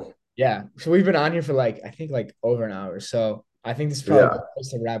 super cool. yeah. So we've been on here for like I think like over an hour. So I think this is probably a Yeah, good place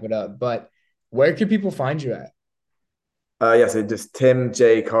to wrap it up. But where can people find you at? yeah. So just Tim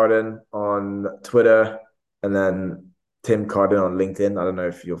J Carden on Twitter, and then Tim Carden on LinkedIn. I don't know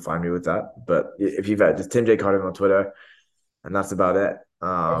if you'll find me with that, but if you've had just Tim J Carden on Twitter, and that's about it.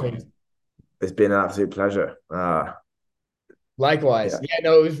 Perfect. It's been an absolute pleasure. Likewise. Yeah, Yeah,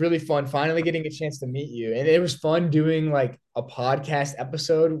 no, it was really fun finally getting a chance to meet you. And it was fun doing like a podcast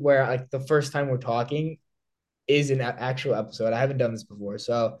episode where like the first time we're talking is an actual episode. I haven't done this before.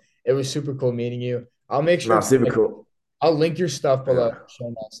 So it was super cool meeting you. I'll make sure no, to super like cool. I'll link your stuff below in Yeah, the show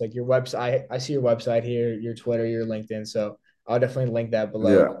notes, like your website. I see your website here, your Twitter, your LinkedIn. So I'll definitely link that below.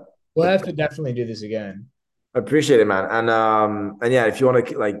 yeah. We'll have to definitely do this again. Appreciate it, man. And yeah, if you want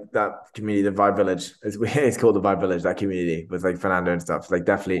to like that community, the Vibe Village, it's called the Vibe Village, that community with like Fernando and stuff. Like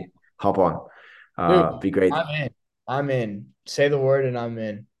definitely hop on. Dude, Be great. I'm in. I'm in. Say the word and I'm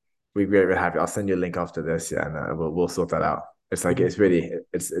in. Be great to have you. I'll send you a link after this, yeah, and we'll sort that out. It's like it's really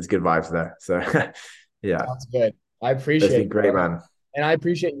it's good vibes there. So yeah, Sounds good. I it's appreciate been it, great, bro. man. And I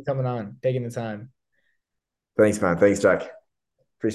appreciate you coming on, taking the time. Thanks, man. Thanks, Jack.